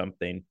 say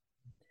something,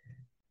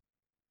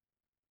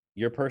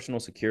 your personal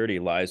security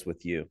lies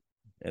with you.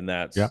 And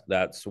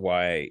that's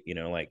why,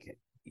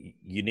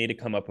 you need to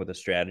come up with a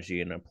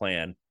strategy and a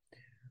plan.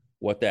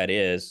 What that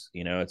is,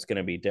 it's going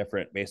to be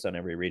different based on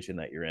every region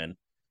that you're in.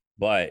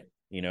 But,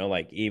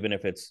 even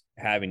if it's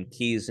having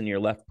keys in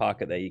your left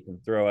pocket that you can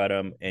throw at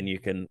them and you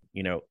can,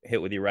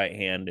 hit with your right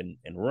hand and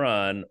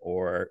run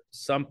or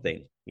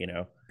something, you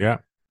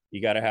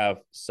got to have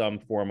some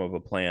form of a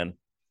plan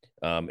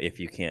if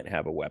you can't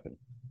have a weapon.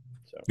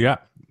 So. Yeah.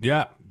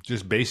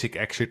 Just basic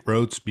exit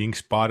roads being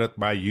spotted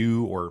by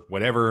you or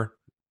whatever.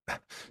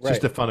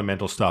 Just the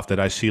fundamental stuff that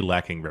I see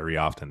lacking very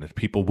often, that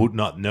people would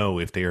not know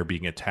if they are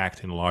being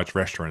attacked in a large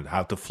restaurant,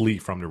 how to flee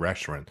from the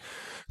restaurant.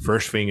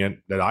 First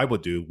thing that I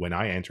would do when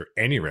I enter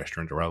any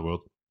restaurant around the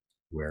world,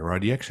 where are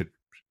the exits?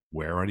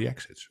 Where are the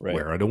exits? Right.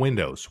 Where are the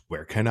windows?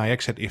 Where can I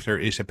exit if there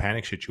is a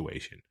panic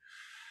situation?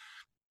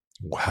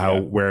 How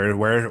Yeah.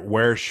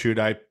 where should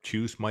I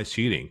choose my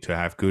seating to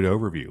have good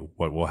overview?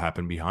 What will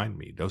happen behind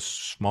me? Those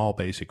small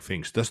basic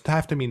things doesn't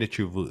have to mean that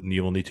you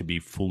will need to be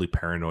fully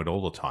paranoid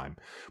all the time.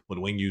 But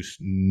when you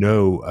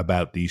know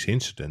about these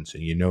incidents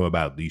and you know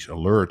about these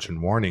alerts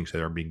and warnings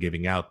that are being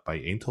given out by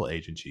intel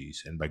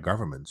agencies and by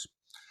governments,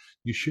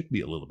 you should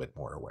be a little bit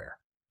more aware.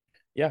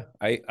 Yeah,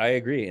 I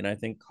agree. And I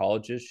think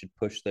colleges should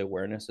push the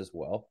awareness as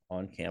well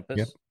on Yep.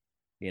 campus,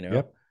 you know,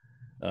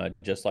 Yep.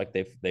 just like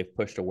they've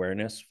pushed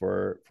awareness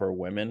for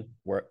women,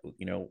 where,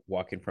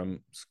 walking from,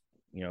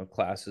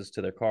 classes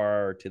to their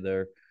car or to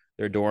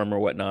their dorm or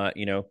whatnot.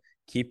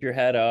 Keep your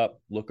head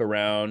up, look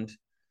around,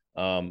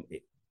 um,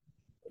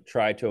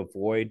 try to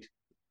avoid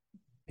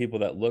people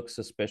that look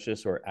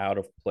suspicious or out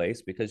of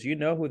place, because you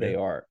know who Yeah. they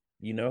are.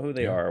 You know who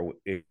they Yeah. are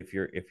if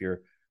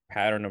your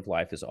pattern of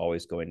life is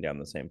always going down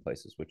the same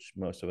places, which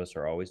most of us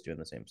are always doing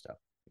the same stuff.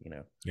 You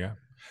know. Yeah.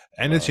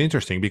 And it's Um,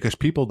 interesting because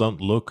people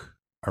don't look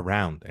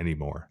around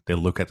anymore. They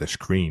look at the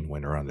screen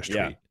when they're on the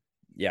yeah, street.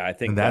 yeah. I And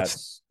think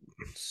that's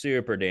that's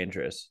super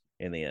dangerous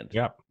in the end.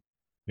 yeah.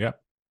 Yeah.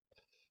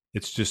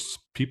 It's just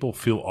people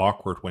feel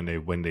awkward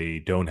when they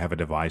don't have a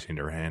device in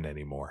their hand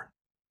anymore.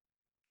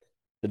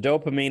 The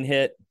dopamine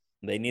hit.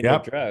 They need their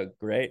Yep. drug,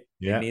 right?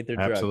 They Yeah, need their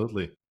drug.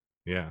 absolutely.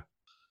 Yeah.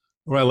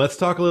 Well, let's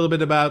talk a little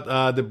bit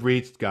about the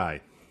breached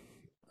guy.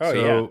 Oh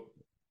yeah, So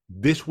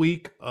this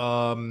week,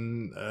 a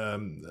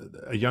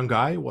young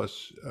guy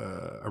was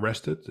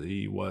arrested.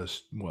 He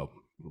was, well,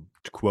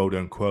 quote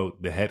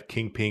unquote, the head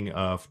kingpin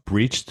of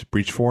breach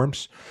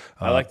forms.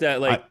 I Uh, like that. I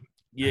Like,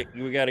 yeah,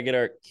 we got to get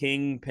our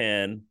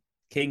kingpin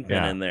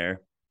yeah. in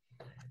there.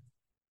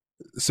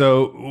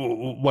 So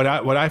what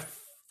I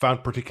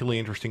found particularly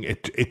interesting,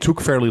 it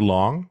took fairly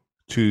long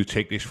to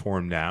take this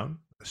form down.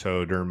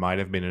 So there might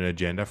have been an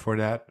agenda for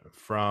that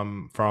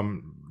from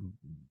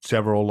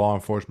several law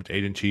enforcement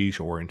agencies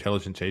or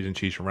intelligence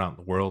agencies around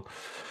the world.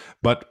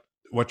 But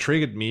what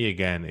triggered me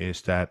again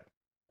is that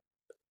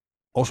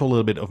also a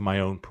little bit of my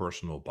own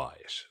personal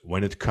bias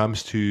when it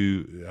comes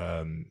to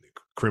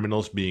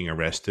criminals being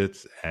arrested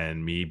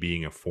and me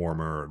being a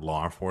former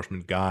law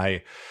enforcement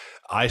guy.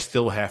 I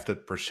still have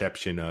that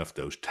perception of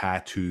those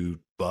tattooed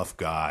buff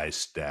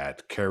guys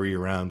that carry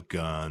around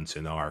guns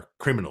and are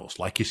criminals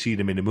like you see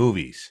them in the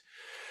movies.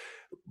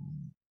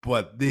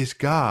 But this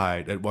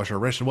guy that was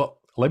arrested, well,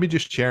 let me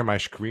just share my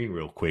screen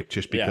real quick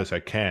just Yeah, because I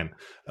can.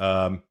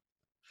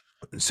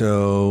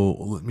 So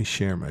let me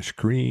share my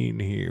screen.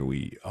 Here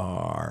we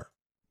are.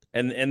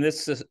 and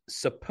this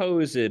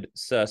supposed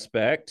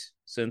suspect,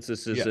 since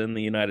this is Yeah. in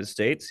the United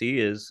States, he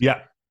is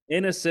Yeah.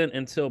 innocent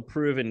until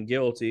proven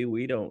guilty.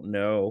 We don't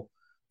know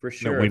for No,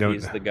 sure we if don't.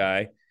 he's the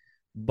guy,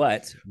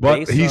 but But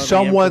based he on the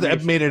somewhat information,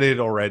 admitted it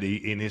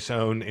already in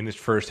his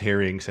first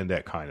hearings and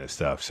that kind of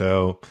stuff.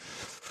 So,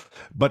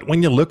 but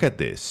when you look at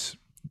this,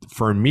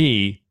 for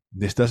me,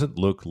 this doesn't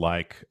look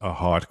like a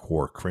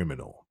hardcore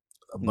criminal.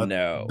 But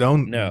no,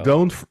 don't no,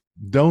 don't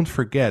don't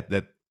forget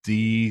that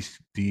these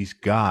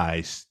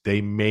guys,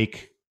 they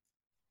make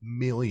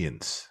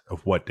millions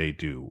of what they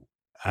do.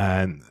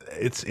 And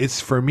it's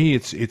for me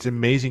it's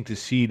amazing to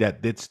see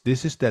that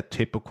this is that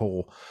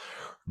typical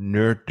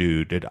nerd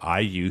dude that I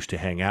used to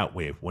hang out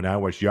with when I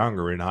was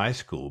younger in high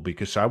school,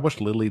 because I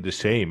was literally the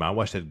same. I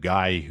was that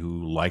guy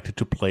who liked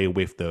to play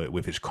with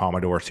his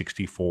Commodore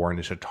 64 and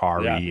his yeah,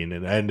 Atari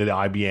and the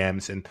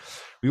IBMs, and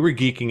we were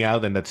geeking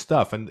out and that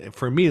stuff. And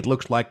for me it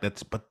looks like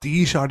that's, but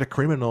these are the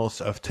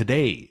criminals of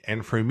today.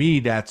 And for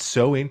me that's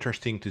so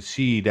interesting to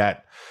see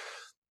that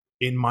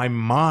in my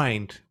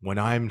mind, when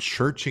I'm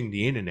searching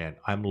the internet,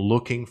 I'm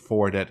looking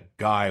for that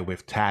guy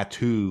with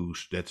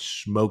tattoos that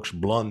smokes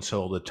blunts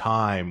all the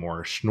time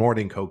or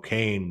snorting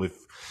cocaine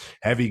with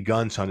heavy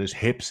guns on his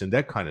hips and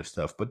that kind of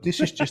stuff. But this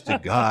is just a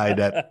guy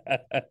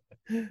that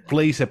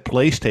plays a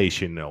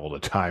PlayStation all the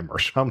time or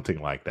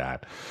something like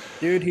that.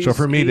 dude. So He's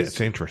for me, that's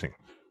he's interesting.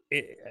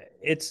 it,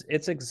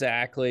 it's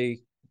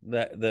exactly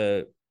that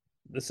the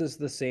this is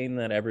the scene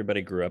that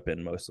everybody grew up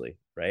in mostly,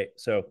 right?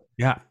 So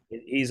Yeah.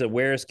 he's a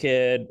Where's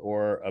kid,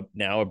 or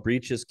now a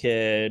Breaches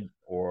kid,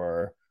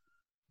 or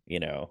you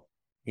know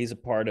he's a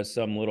part of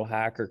some little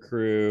hacker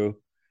crew.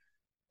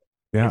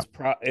 Yeah.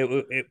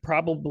 It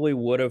probably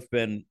would have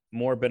been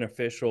more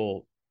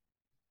beneficial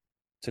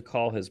to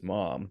call his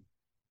mom,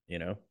 you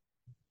know.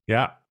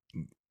 Yeah.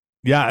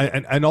 Yeah,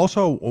 and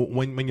also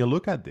when you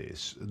look at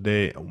this,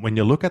 when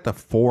you look at the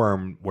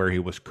forum where he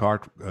was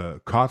caught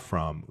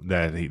from,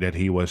 that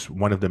he was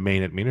one of the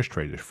main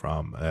administrators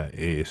from,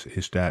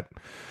 is that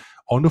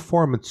on the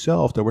forum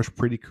itself there was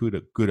pretty good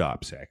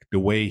OPSEC. The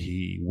way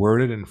he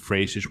worded and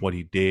phrases what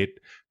he did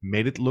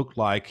made it look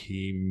like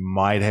he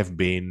might have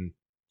been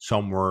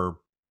somewhere,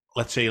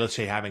 let's say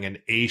having an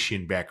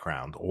Asian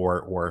background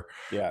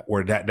Yeah,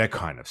 or that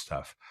kind of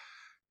stuff.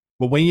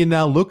 But when you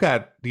now look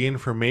at the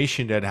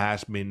information that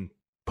has been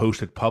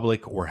posted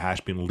public or has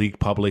been leaked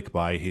public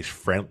by his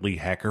friendly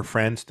hacker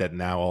friends that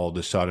now all of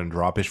a sudden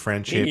drop his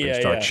friendship and yeah,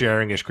 start yeah.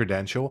 sharing his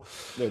credential,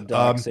 They're um,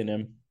 doxing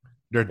him.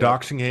 they're Yep.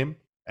 doxing him.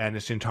 and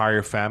his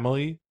entire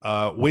family,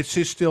 which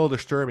is still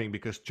disturbing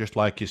because, just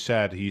like you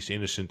said, he's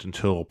innocent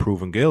until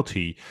proven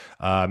guilty.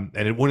 And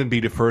it wouldn't be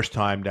the first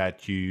time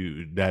that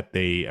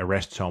they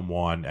arrest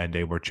someone and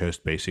they were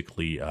just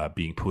basically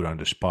being put on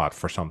the spot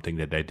for something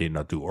that they did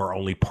not do or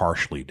only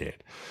partially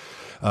did.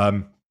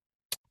 Um,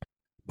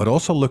 but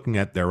also looking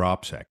at their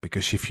OPSEC,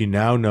 because if you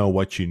now know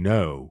what you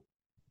know,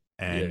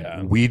 Yeah,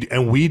 and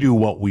we do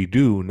what we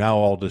do now,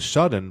 all of a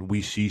sudden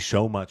we see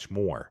so much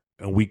more,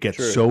 and we get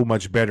true. so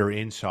much better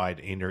insight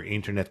in their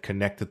internet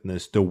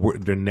connectedness,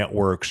 the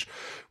networks,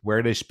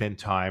 where they spend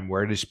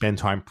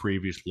time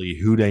previously,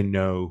 who they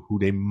know, who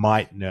they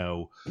might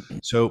know.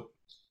 So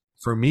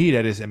for me,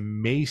 that is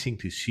amazing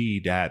to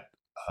see that.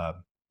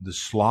 The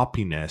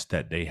sloppiness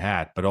that they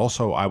had, but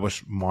also I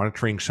was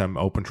monitoring some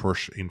open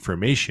source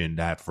information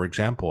that, for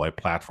example,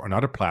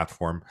 another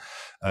platform,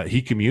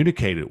 he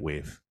communicated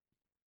with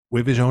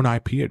his own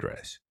IP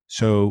address.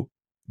 So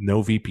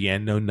no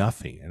VPN, no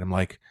nothing. And I'm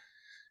like,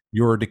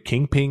 you're the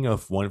kingpin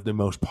of one of the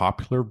most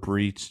popular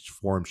breach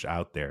forums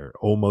out there.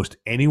 Almost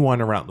anyone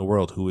around the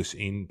world who is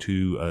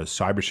into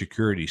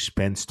cybersecurity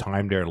spends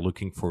time there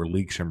looking for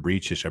leaks and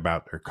breaches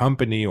about their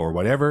company or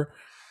whatever.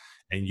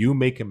 And you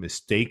make a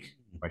mistake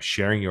by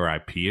sharing your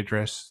IP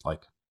address.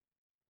 Like,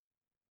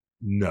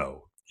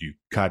 no, you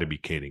gotta be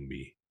kidding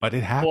me. But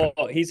it happened.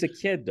 Well, he's a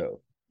kid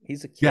though.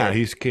 He's a Yeah, kid.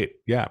 he's a kid.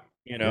 Yeah.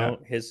 You Yeah. know,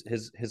 his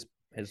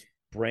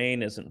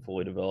brain isn't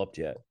fully developed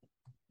yet.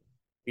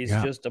 He's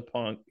Yeah. just a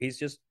punk. He's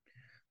just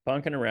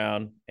punking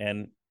around,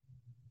 and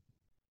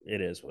it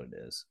is what it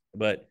is.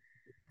 But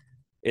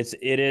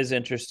it is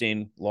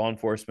interesting. Law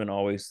enforcement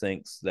always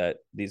thinks that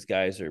these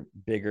guys are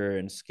bigger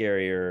and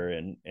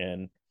scarier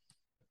and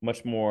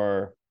much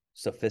more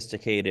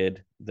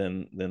sophisticated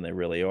than they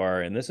really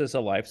are. And this is a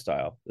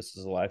lifestyle. This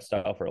is a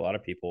lifestyle for a lot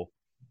of people.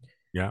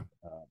 Yeah.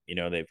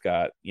 They've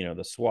got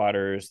the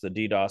swatters, the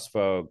DDoS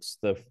folks,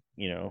 the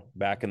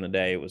back in the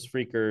day it was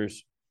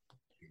freakers,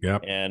 Yeah.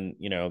 and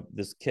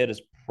this kid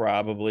is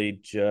probably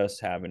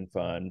just having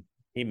fun.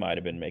 He might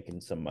have been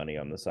making some money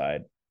on the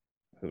side.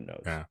 Who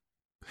knows? Yeah.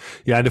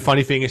 Yeah, and the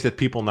funny thing is that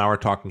people now are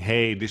talking,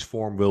 hey, this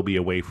form will be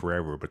away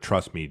forever. But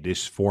trust me,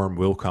 this form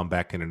will come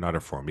back in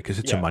another form because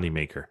it's a Yeah,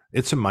 moneymaker.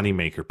 It's a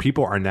moneymaker.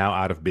 People are now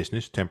out of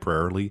business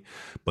temporarily,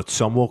 but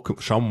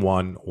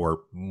someone or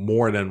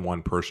more than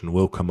one person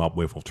will come up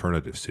with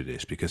alternatives to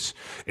this because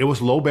it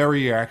was low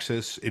barrier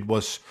access. It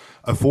was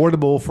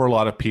affordable for a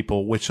lot of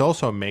people, which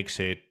also makes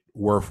it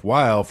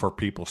worthwhile for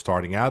people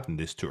starting out in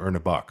this to earn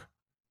a buck.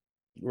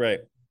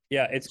 right.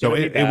 Yeah, it's So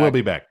gonna be it will back.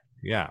 be back.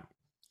 Yeah.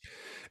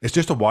 It's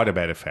just a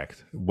waterbed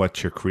effect,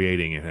 what you're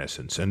creating in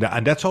essence, and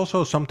that's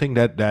also something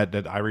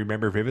that I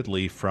remember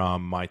vividly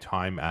from my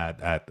time at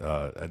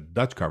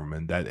Dutch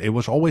government. That it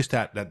was always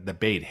that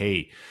debate: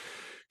 hey,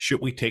 should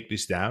we take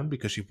this down?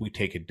 Because if we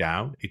take it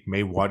down, it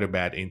may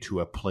waterbed into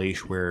a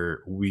place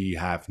where we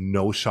have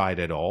no side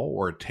at all,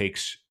 or it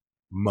takes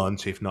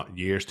months, if not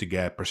years, to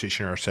get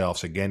position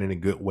ourselves again in a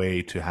good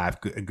way to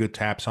have good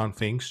taps on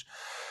things.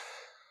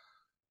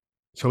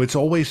 So it's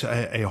always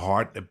a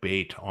hard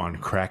debate on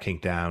cracking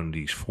down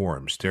these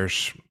forums.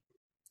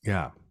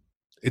 Yeah,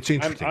 it's I'm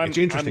interesting. It's I'm I'm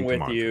interesting to with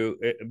monitor.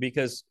 you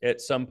because at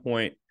some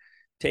point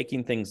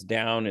taking things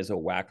down is a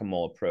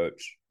whack-a-mole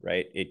approach,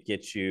 right? It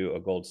gets you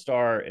a gold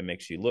star, it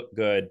makes you look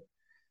good.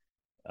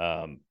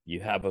 You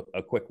have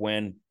a quick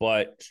win,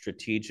 but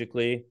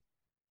strategically,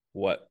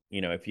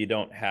 if you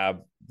don't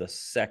have the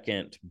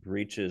second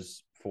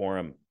breaches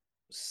forum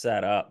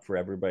set up for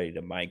everybody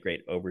to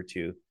migrate over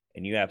to,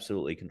 and you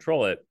absolutely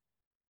control it,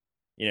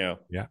 you know,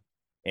 Yeah,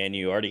 and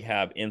you already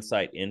have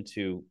insight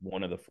into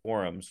one of the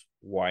forums,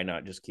 why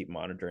not just keep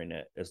monitoring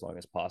it as long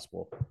as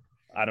possible?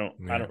 I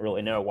yeah, don't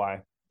really know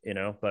why,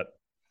 but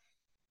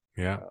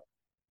yeah, uh,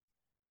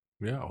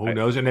 yeah. Who I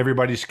knows? And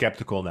everybody's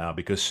skeptical now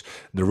because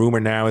the rumor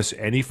now is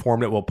any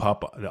form that will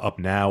pop up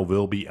now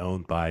will be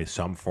owned by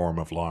some form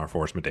of law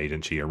enforcement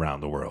agency around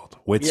the world,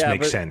 which yeah,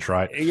 makes but sense,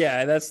 right?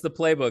 yeah, that's the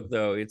playbook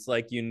though. It's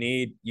like you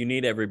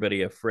need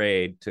everybody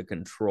afraid to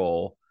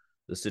control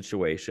the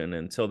situation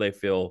until they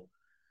feel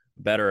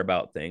better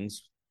about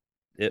things.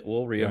 It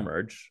will Yeah,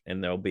 reemerge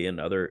and there'll be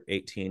another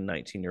 18,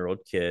 19-year-old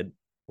kid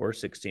or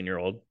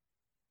 16-year-old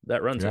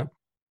that runs yeah, it.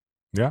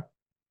 yeah,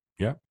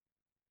 yeah.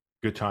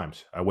 Good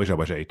times. I wish I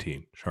was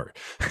 18. Sorry.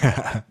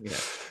 Yeah.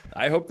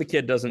 I hope the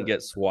kid doesn't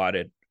get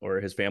swatted or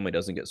his family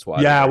doesn't get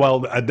swatted Yeah, or well,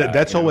 anything like that,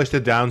 that's always the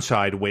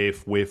downside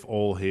with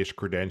all his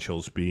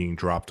credentials being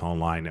dropped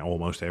online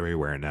almost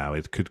everywhere now.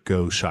 It could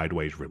go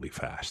sideways really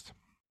fast.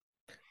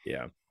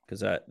 Yeah,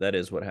 because that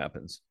is what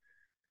happens.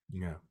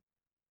 Yeah.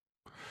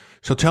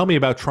 So tell me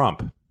about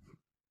Trump. So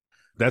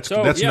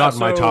That's yeah, not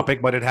my so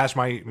topic, but it has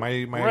my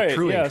right,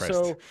 true yeah. interest.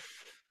 So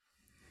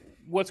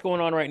what's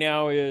going on right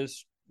now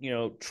is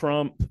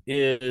Trump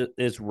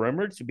is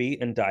rumored to be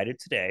indicted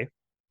today.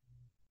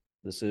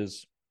 This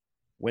is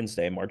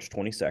Wednesday, March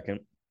 22nd.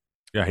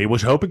 Yeah, he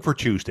was hoping for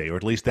Tuesday, or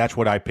at least that's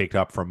what I picked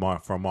up from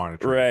monitoring.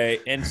 Right.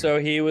 And so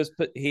he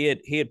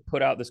had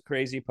put out this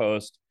crazy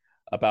post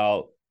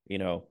about,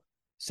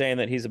 saying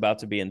that he's about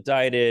to be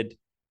indicted,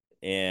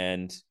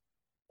 and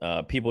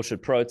people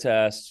should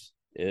protest,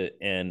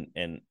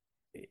 and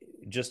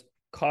just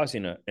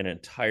causing an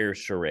entire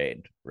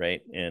charade,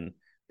 right? And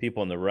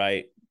people on the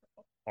right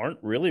aren't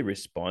really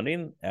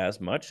responding as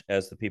much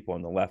as the people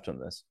on the left on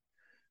this.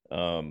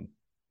 Um,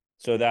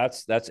 so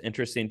that's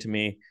interesting to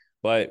me.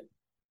 But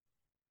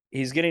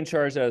he's getting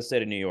charged out of the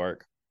state of New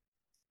York,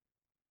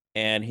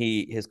 and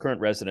his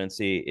current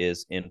residency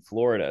is in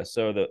Florida.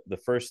 So the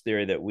first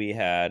theory that we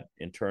had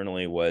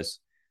internally was,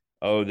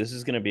 oh, this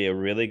is going to be a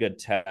really good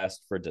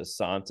test for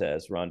Ron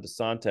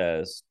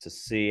DeSantis, to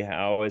see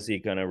how is he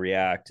going to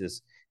react.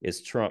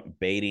 Is Trump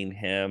baiting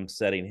him,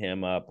 setting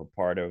him up a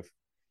part of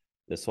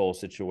this whole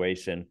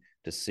situation,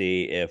 to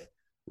see if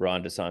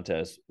Ron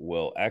DeSantis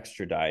will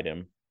extradite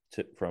him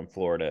from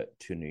Florida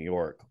to New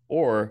York,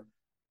 or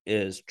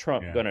is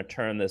Trump Yeah. going to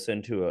turn this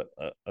into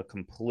a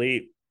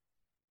complete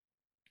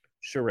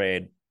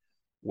charade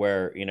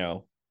where,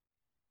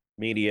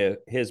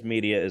 his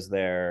media is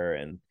there,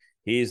 and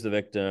he's the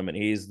victim and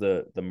he's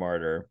the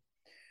martyr.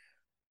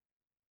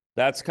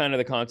 That's kind of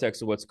the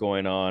context of what's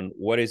going on.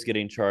 What he's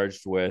getting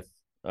charged with,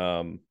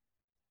 um,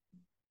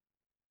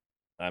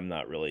 I'm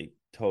not really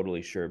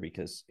totally sure,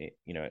 because it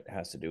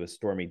has to do with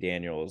Stormy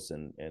Daniels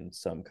and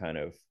some kind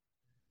of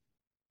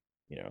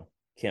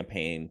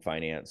campaign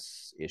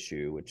finance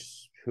issue,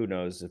 which who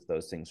knows if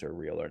those things are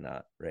real or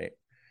not, right?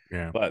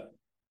 Yeah. But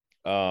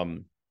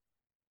um,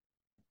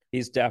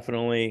 he's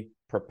definitely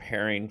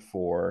preparing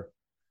for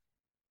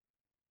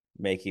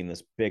making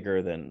this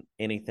bigger than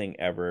anything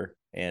ever,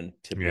 and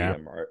to be Yeah.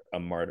 a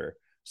martyr.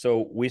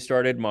 So we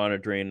started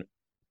monitoring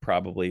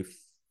probably,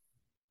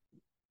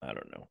 I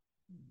don't know,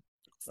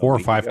 a week 4 or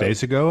 5 ago.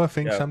 days ago, I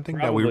think, Yeah, something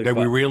that we probably that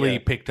we five. really Yeah,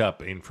 picked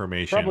up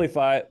information. probably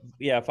five.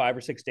 Yeah, 5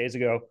 or 6 days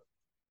ago,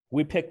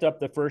 we picked up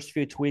the first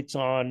few tweets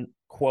on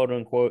quote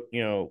unquote,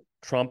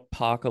 Trump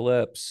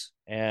apocalypse.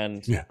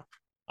 And Yeah.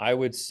 I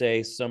would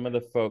say some of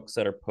the folks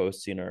that are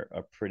posting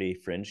are pretty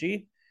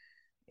fringy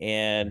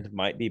and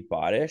might be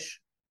bottish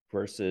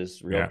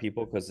versus real Yeah.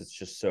 people, because it's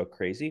just so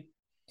crazy.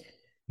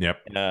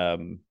 Yep.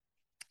 Um,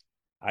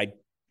 I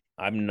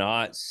I'm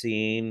not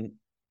seeing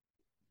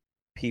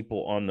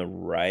people on the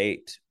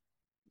right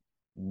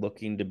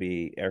looking to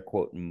be air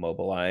quote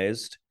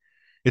mobilized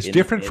It's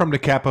different in from the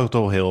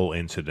Capitol Hill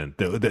incident.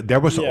 There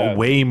was a yeah,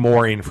 way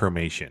more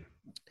information.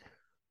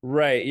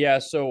 right, yeah.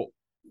 So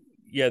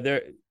yeah,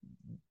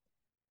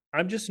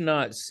 I'm just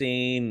not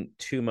seeing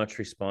too much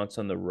response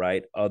on the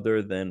right,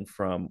 other than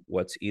from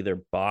what's either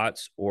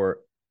bots or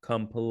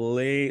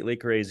completely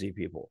crazy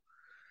people.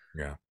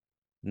 Yeah.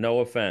 No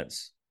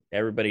offense.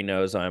 Everybody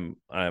knows I'm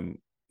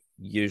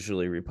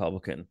usually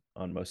Republican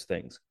on most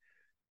things.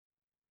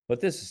 But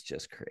this is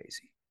just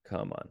crazy.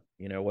 Come on.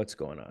 What's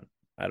going on?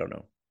 I don't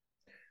know.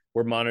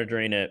 We're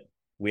monitoring it.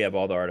 We have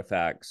all the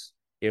artifacts.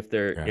 Yeah.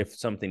 If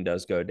something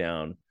does go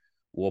down,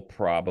 we'll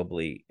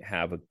probably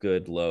have a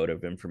good load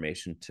of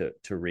information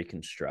to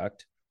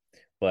reconstruct.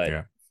 But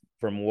Yeah.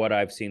 from what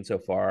I've seen so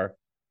far,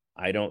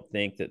 I don't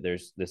think that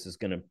this is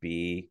going to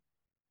be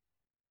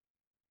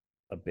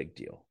a big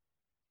deal.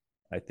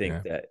 I think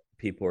Yeah. that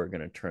people are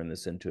going to turn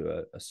this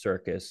into a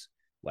circus,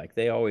 like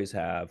they always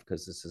have,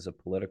 because this is a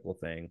political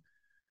thing.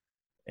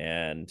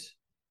 And,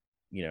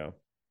 you know,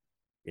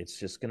 it's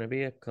just going to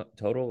be a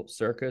total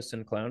circus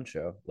and clown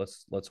show.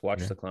 Let's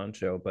watch Yeah. the clown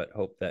show, but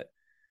hope that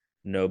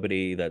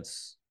nobody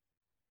that's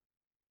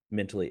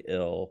mentally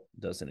ill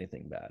does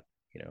anything bad.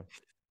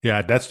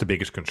 Yeah, that's the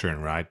biggest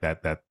concern, right?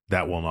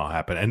 That will not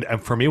happen.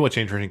 And for me, what's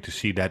interesting to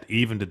see that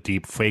even the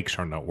deep fakes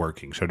are not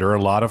working. So there are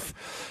a lot of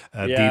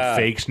deep Yeah,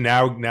 fakes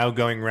now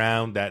going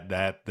around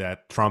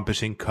that Trump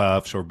is in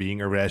cuffs or being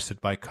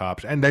arrested by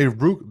cops, and they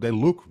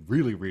look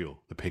really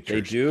real. The they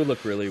pictures. do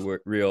look really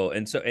real.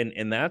 And so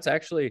and that's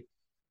actually,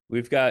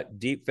 we've got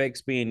deep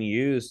fakes being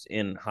used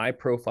in high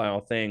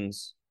profile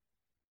things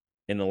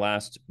in the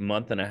last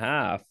month and a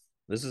half.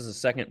 This is the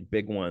second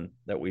big one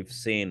that we've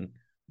seen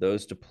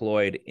those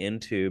deployed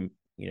into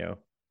Yeah.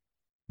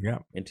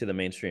 into the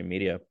mainstream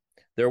media.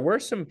 There were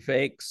some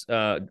fakes,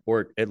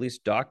 or at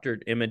least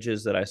doctored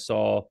images that I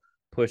saw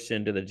pushed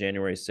into the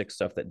January 6th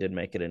stuff that did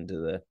make it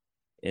into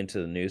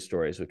the news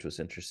stories, which was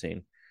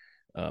interesting.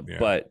 Yeah.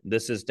 But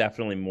this is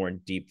definitely more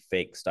deep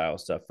fake style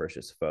stuff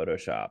versus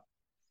Photoshop.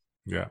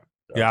 Yeah.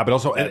 So Yeah, but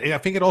also that I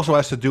think it also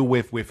has to do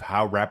with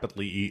how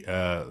rapidly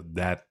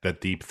that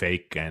deep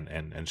fake and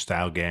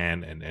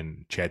StyleGAN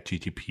and Chat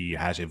GTP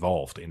has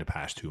evolved in the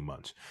past 2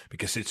 months,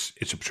 because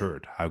it's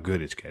absurd how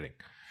good it's getting.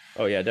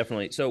 Oh yeah,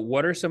 definitely. So,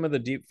 what are some of the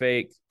deep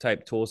fake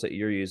type tools that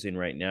you're using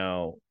right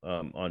now,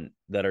 on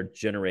that are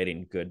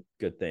generating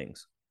good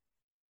things?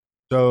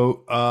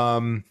 So,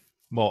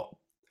 well,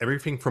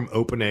 everything from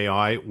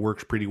OpenAI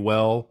works pretty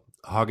well.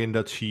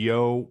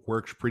 Huggin.co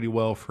works pretty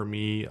well for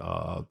me.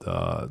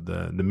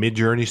 The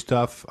Midjourney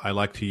stuff I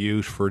like to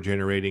use for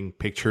generating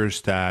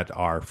pictures that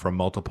are from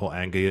multiple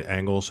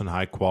angles and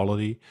high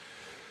quality.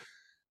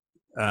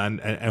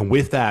 And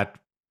with that,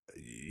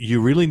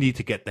 you really need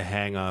to get the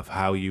hang of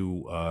how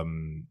you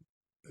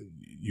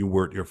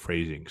word your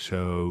phrasing.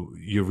 So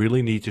you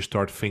really need to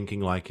start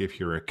thinking like if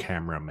you're a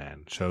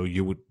cameraman. So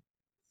you would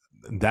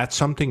that's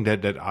something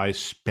that I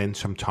spend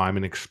some time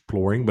in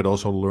exploring, but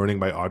also learning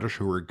by others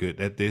who are good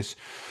at this.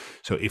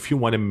 So if you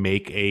want to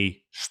make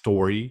a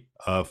story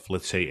of,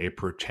 let's say, a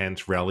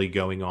pretend rally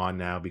going on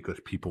now because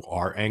people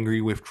are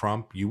angry with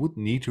Trump, you would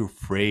need to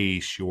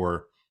phrase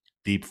your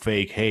deep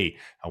fake, hey,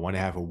 I want to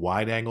have a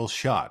wide angle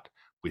shot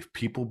with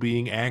people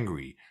being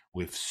angry,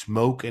 with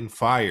smoke and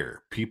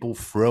fire, people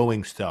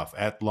throwing stuff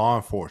at law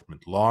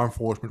enforcement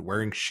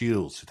wearing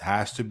shields. It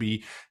has to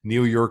be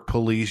New York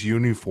police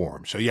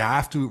uniform. So you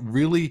have to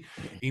really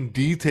in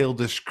detail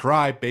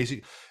describe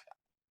basic.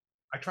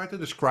 I try to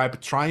describe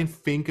it, try and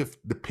think of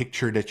the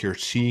picture that you're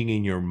seeing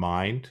in your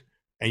mind,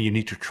 and you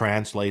need to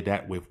translate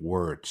that with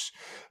words.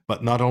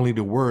 But not only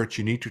the words,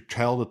 you need to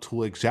tell the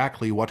tool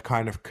exactly what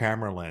kind of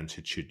camera lens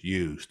it should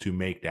use to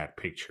make that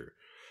picture.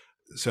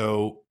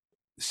 So,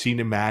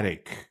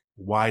 cinematic,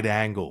 wide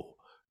angle,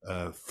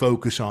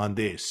 focus on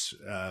this,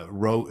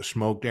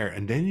 smoke there.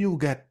 And then you'll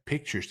get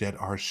pictures that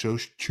are so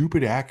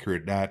stupid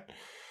accurate that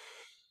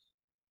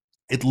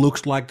it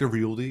looks like the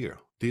real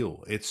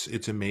deal.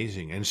 It's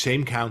amazing. And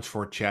same counts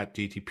for Chat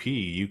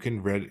GTP. You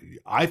can read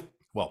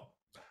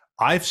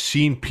I've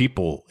seen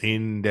people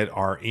in that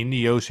are in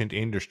the OSINT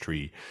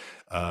industry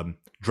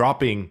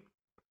dropping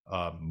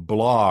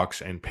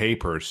blogs and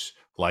papers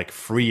like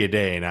 3 a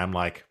day, and I'm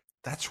like,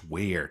 that's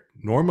weird.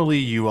 Normally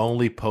you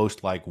only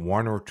post like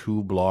 1 or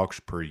 2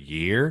 blogs per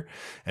year,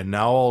 and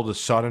now all of a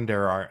sudden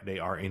they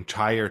are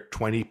entire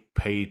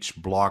 20-page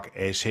blog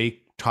essay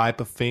type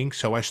of thing.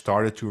 So I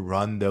started to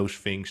run those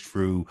things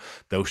through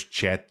those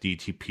Chat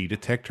DTP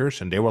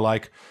detectors, and they were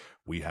like,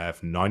 we have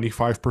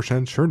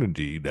 95%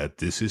 certainty that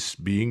this is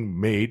being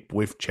made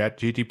with Chat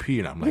GTP.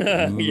 And I'm like,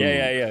 Yeah, ooh,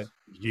 yeah, yeah.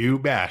 you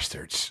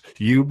bastards,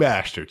 you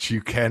bastards, you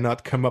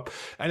cannot come up.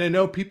 And I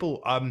know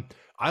people,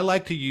 I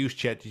like to use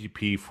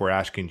ChatGPT for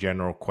asking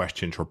general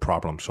questions or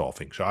problem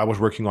solving. So I was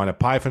working on a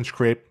Python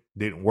script,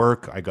 didn't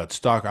work, I got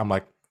stuck. I'm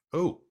like,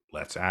 oh,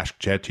 let's ask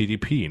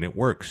ChatGPT, and it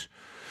works.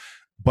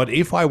 But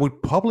if I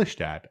would publish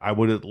that, I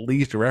would at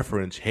least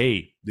reference,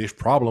 hey, this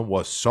problem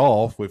was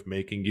solved with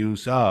making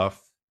use of,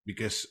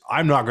 because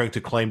I'm not going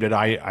to claim that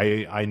I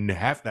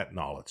have that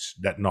knowledge.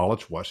 That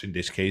knowledge was, in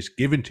this case,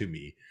 given to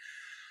me.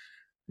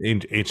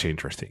 It's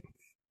interesting.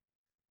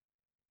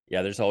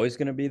 Yeah, there's always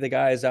going to be the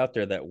guys out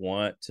there that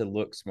want to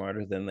look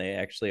smarter than they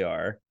actually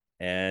are,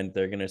 and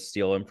they're going to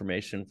steal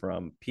information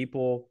from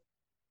people,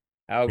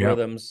 Yeah.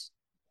 algorithms,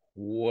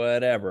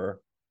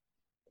 whatever,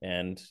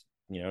 and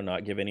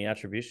not give any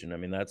attribution. I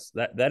mean,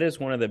 that is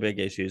one of the big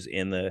issues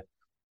in the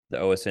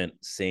OSINT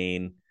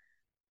scene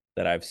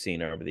that I've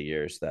seen over the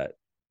years. That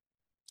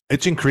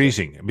It's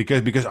increasing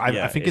because I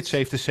yeah, think it's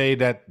safe to say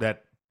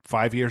that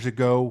 5 years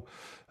ago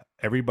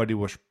everybody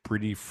was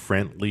pretty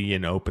friendly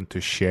and open to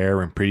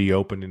share and pretty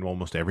open in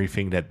almost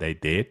everything that they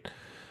did.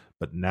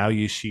 But now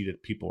you see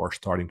that people are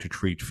starting to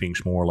treat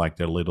things more like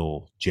their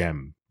little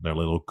gem, their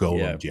little golem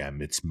yeah,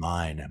 gem. It's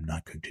mine. I'm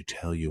not going to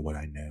tell you what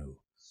I know,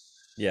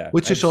 yeah. I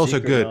which have is also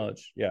secret good.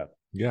 knowledge. Yeah,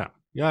 Yeah.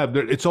 Yeah,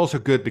 it's also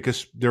good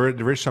because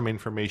there is some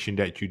information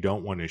that you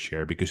don't want to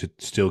share because it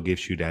still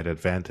gives you that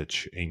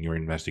advantage in your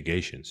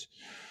investigations.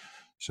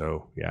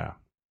 So, yeah.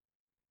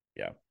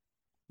 yeah.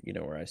 You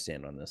know where I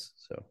stand on this.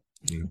 So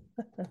Mm.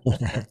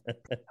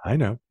 I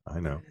know. I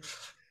know.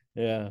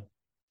 yeah.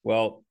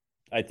 Well,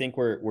 I think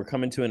we're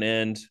coming to an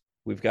end.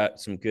 We've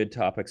got some good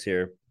topics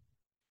here,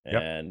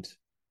 Yep. and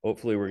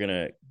hopefully we're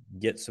gonna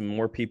get some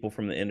more people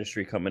from the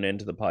industry coming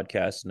into the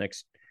podcast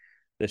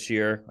this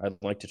year.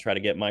 I'd like to try to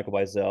get Michael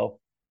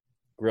Bizel,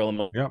 grill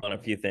him Yep. on a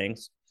few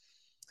things,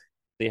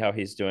 see how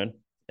he's doing,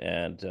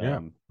 and Yeah.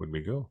 Would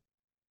we go?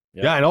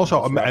 yeah, Yeah, and also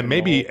let's rock and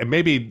and roll.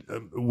 maybe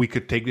we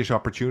could take this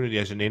opportunity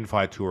as an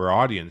invite to our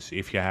audience.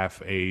 If you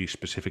have a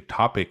specific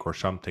topic or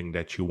something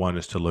that you want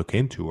us to look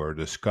into or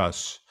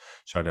discuss,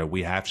 so that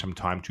we have some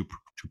time to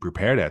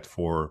prepare that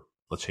for,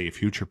 let's say, a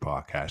future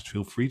podcast.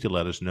 Feel free to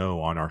let us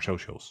know on our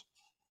socials.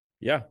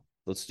 Yeah,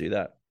 let's do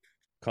that.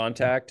 Yeah,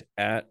 Contact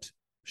at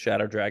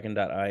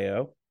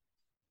shadowdragon.io.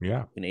 yeah,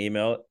 You can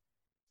email it,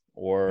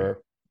 yeah,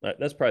 or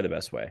that's probably the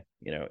best way.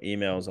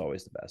 Email is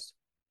always the best.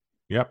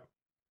 yep.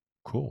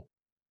 Cool.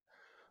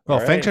 All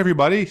Well, thanks right.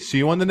 everybody. See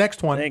you on the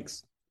next one.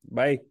 Thanks.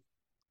 Bye.